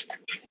Midwest,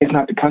 if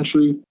not the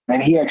country.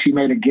 And he actually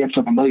made a gift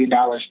of $1 million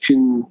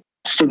to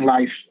Student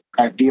Life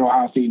at The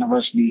Ohio State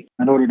University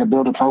in order to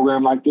build a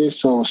program like this.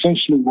 So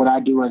essentially what I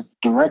do as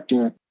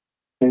director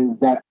is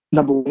that,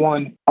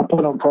 #1, I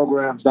put on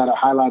programs that are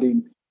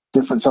highlighting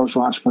different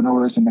social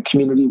entrepreneurs in the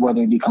community,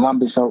 whether it be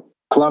Columbus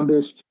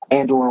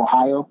and or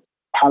Ohio.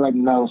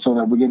 highlighting those so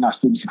that we're getting our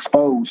students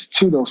exposed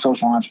to those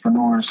social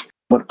entrepreneurs.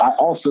 But I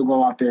also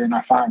go out there and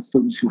I find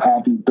students who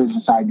have these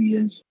business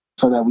ideas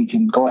so that we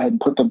can go ahead and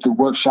put them through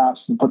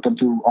workshops and put them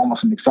through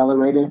almost an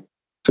accelerator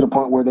to the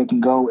point where they can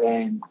go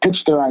and pitch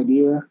their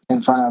idea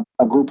in front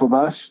of a group of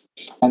us.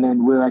 And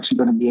then we're actually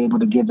going to be able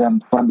to give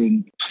them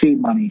funding, seed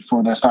money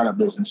for their startup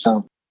business.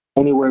 So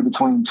anywhere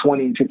between $20,000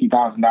 and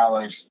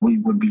 $50,000 we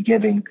would be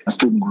giving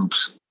student groups.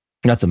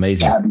 That's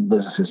amazing. To have these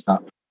businesses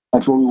stuff.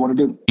 That's what we want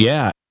to do.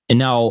 Yeah. And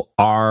now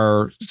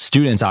our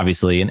students,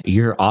 obviously, and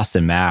you're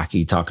Austin Mack,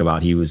 you talk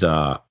about he was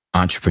a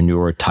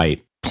entrepreneur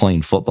type,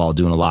 playing football,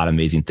 doing a lot of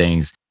amazing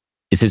things.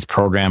 Is his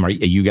program, are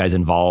you guys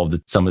involved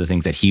in some of the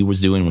things that he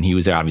was doing when he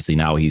was there? Obviously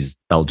now he's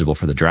eligible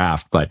for the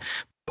draft, but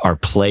are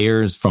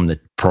players from the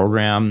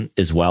program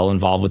as well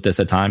involved with this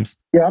at times?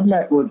 Yeah, I've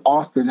met with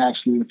Austin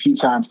actually a few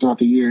times throughout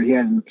the year. He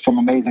has some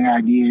amazing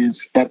ideas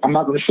that I'm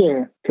not going to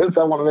share because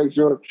I want to make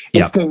sure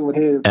it's staying with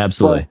his.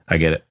 Absolutely. I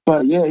get it.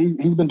 But yeah,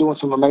 he's been doing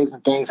some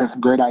amazing things, has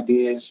some great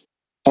ideas.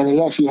 And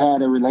he actually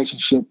had a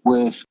relationship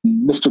with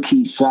Mr.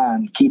 Key's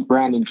son, Keith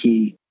Brandon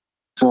Key.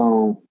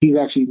 So he's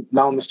actually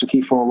known Mr.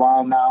 Key for a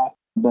while now.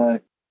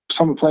 But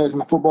some of the players on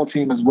the football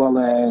team, as well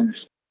as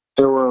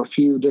there were a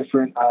few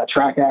different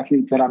track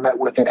athletes that I met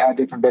with that had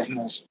different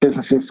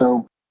businesses.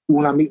 So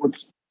when I meet with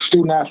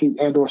student athletes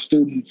and or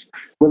students,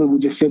 really we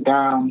just sit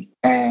down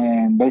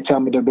and they tell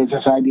me their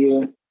business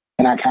idea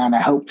and I kind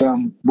of help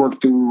them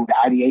work through the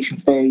ideation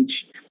stage,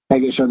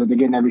 making sure that they're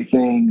getting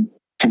everything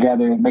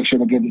together, make sure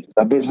they're getting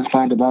a business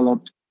plan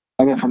developed.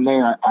 And then from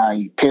there,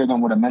 I pair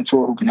them with a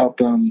mentor who can help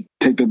them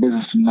take their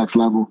business to the next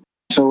level.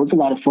 So it's a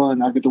lot of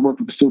fun. I get to work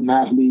with the student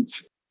athletes.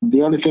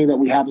 The only thing that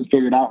we haven't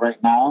figured out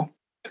right now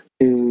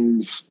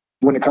is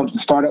when it comes to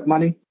startup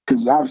money,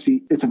 because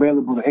obviously it's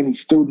available to any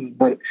student,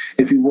 but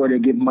if you were to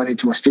give money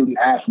to a student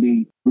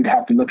athlete, we'd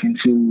have to look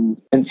into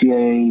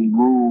NCAA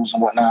rules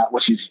and whatnot,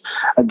 which is,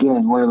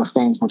 again, one of those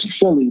things which is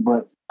silly,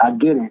 but I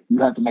get it. You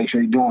have to make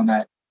sure you're doing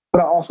that.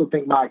 But I also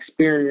think my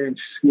experience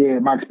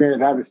as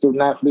a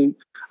student athlete,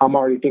 I'm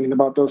already thinking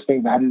about those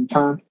things ahead of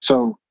time.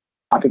 So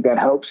I think that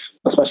helps,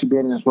 especially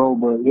being in this role.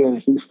 But yeah,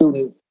 these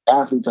student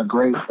athletes are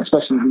great,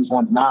 especially these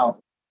ones now.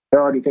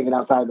 They're already thinking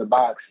outside the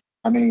box.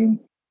 I mean,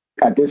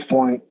 at this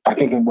point, I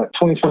think in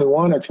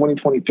 2021 or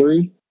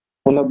 2023,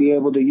 when they'll be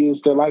able to use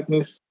their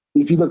likeness.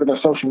 If you look at their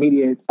social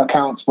media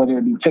accounts, whether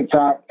it be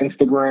TikTok,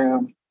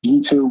 Instagram,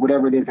 YouTube,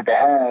 whatever it is that they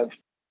have,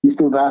 these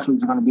student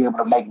athletes are going to be able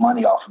to make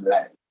money off of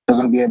that. They're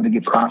going to be able to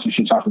get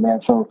sponsorships off of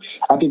that. So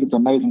I think it's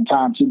an amazing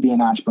time to be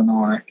an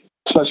entrepreneur,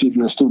 especially if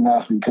you're a student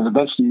athlete, because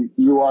eventually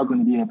you are going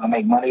to be able to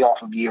make money off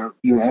of your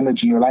image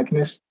and your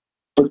likeness.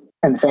 But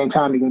at the same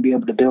time, you're going to be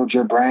able to build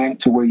your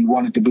brand to where you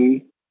want it to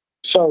be.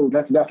 So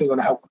that's definitely going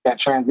to help with that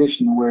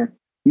transition where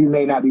you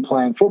may not be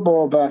playing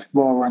football,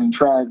 basketball, running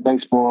track,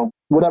 baseball,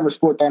 whatever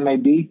sport that may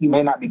be. You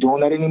may not be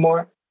doing that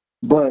anymore,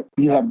 but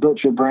you have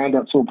built your brand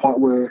up to a point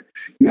where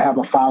you have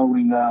a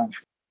following of,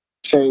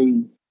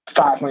 say,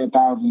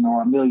 500,000 or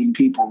 1 million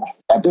people.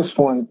 At this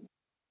point,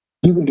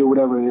 you can do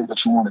whatever it is that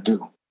you want to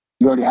do.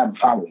 You already have a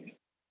following.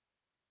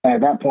 And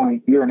at that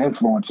point, you're an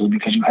influencer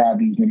because you have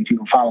these many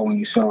people following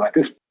you. So at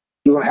this,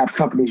 you're going to have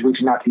companies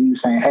reaching out to you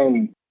saying,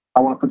 hey, I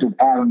want to put this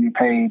ad on your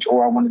page,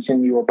 or I want to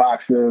send you a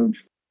box of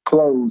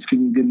clothes.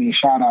 Can you give me a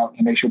shout out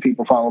and make sure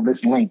people follow this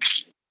link?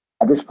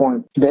 At this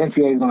point, the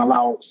NCAA is going to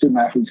allow student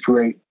athletes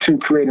to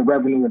create a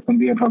revenue that's going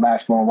to be able to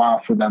last for a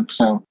while for them.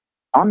 So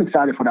I'm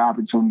excited for the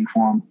opportunity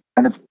for them.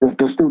 And if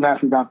there's student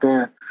athletes out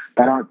there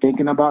that aren't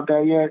thinking about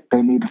that yet,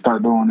 they need to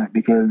start doing it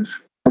because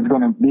it's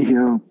going to be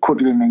here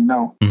quicker than they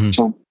know. Mm-hmm.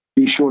 So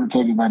be sure to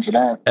take advantage of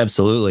that.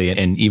 Absolutely.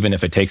 And even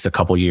if it takes a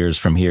couple years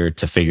from here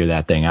to figure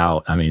that thing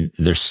out, I mean,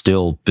 they're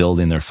still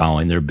building their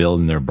following, they're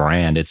building their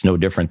brand. It's no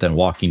different than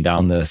walking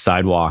down the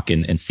sidewalk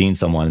and seeing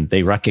someone,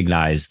 they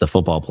recognize the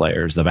football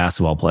players, the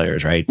basketball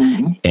players, right?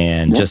 Mm-hmm.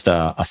 And just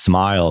a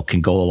smile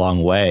can go a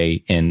long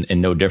way and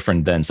no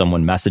different than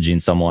someone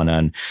messaging someone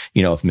on,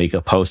 if make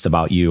a post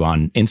about you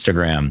on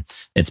Instagram,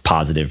 it's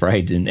positive,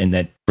 right? And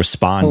that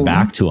respond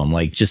back to them.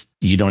 Like, just,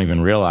 you don't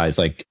even realize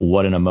like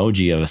what an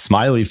emoji of a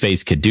smiley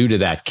face could do to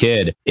that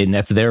kid. And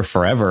that's there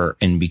forever.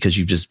 And because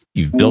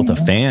you've built a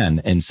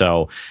fan. And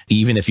so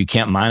even if you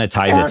can't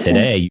monetize it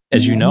today,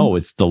 as you know,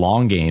 it's the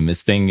long game.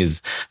 This thing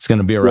it's going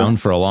to be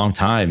around for a long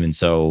time. And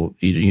so,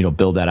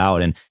 build that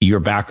out. And your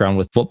background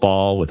with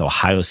football, with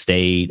Ohio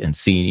State and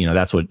seeing,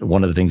 that's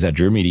one of the things that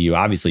drew me to you,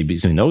 obviously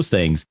between those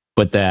things.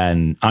 But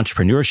then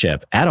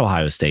entrepreneurship at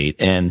Ohio State,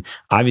 and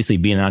obviously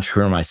being an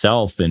entrepreneur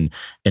myself and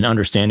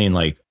understanding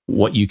like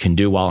what you can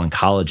do while in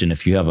college. And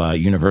if you have a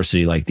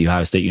university like the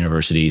Ohio State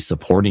University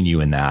supporting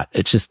you in that,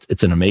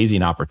 it's an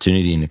amazing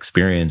opportunity and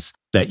experience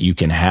that you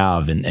can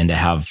have and to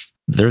have.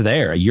 You're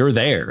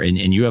there, and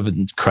you have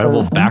an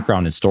incredible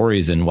background and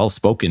stories and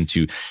well-spoken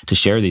to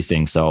share these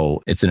things.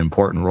 So it's an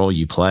important role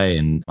you play.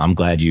 And I'm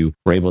glad you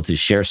were able to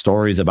share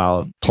stories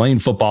about playing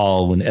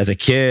football as a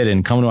kid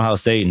and coming to Ohio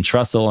State and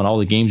Trestle and all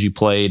the games you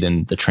played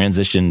and the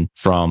transition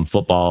from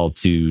football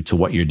to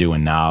what you're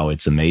doing now.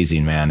 It's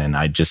amazing, man. And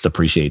I just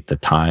appreciate the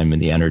time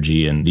and the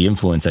energy and the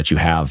influence that you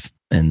have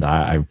And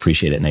I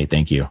appreciate it, Nate.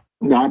 Thank you.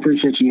 No, I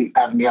appreciate you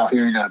having me out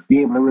here to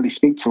be able to really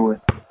speak to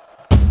it.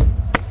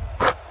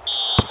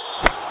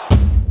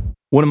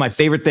 One of my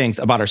favorite things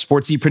about our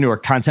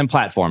Sportsepreneur content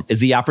platform is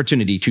the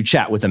opportunity to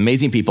chat with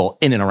amazing people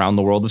in and around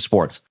the world of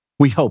sports.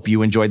 We hope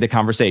you enjoyed the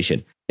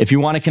conversation. If you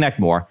want to connect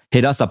more,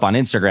 hit us up on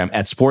Instagram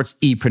at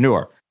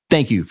Sportsepreneur.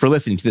 Thank you for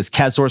listening to this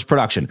CADSource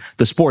production,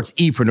 the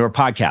Sportsepreneur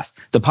podcast,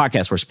 the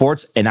podcast where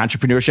sports and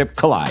entrepreneurship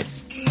collide.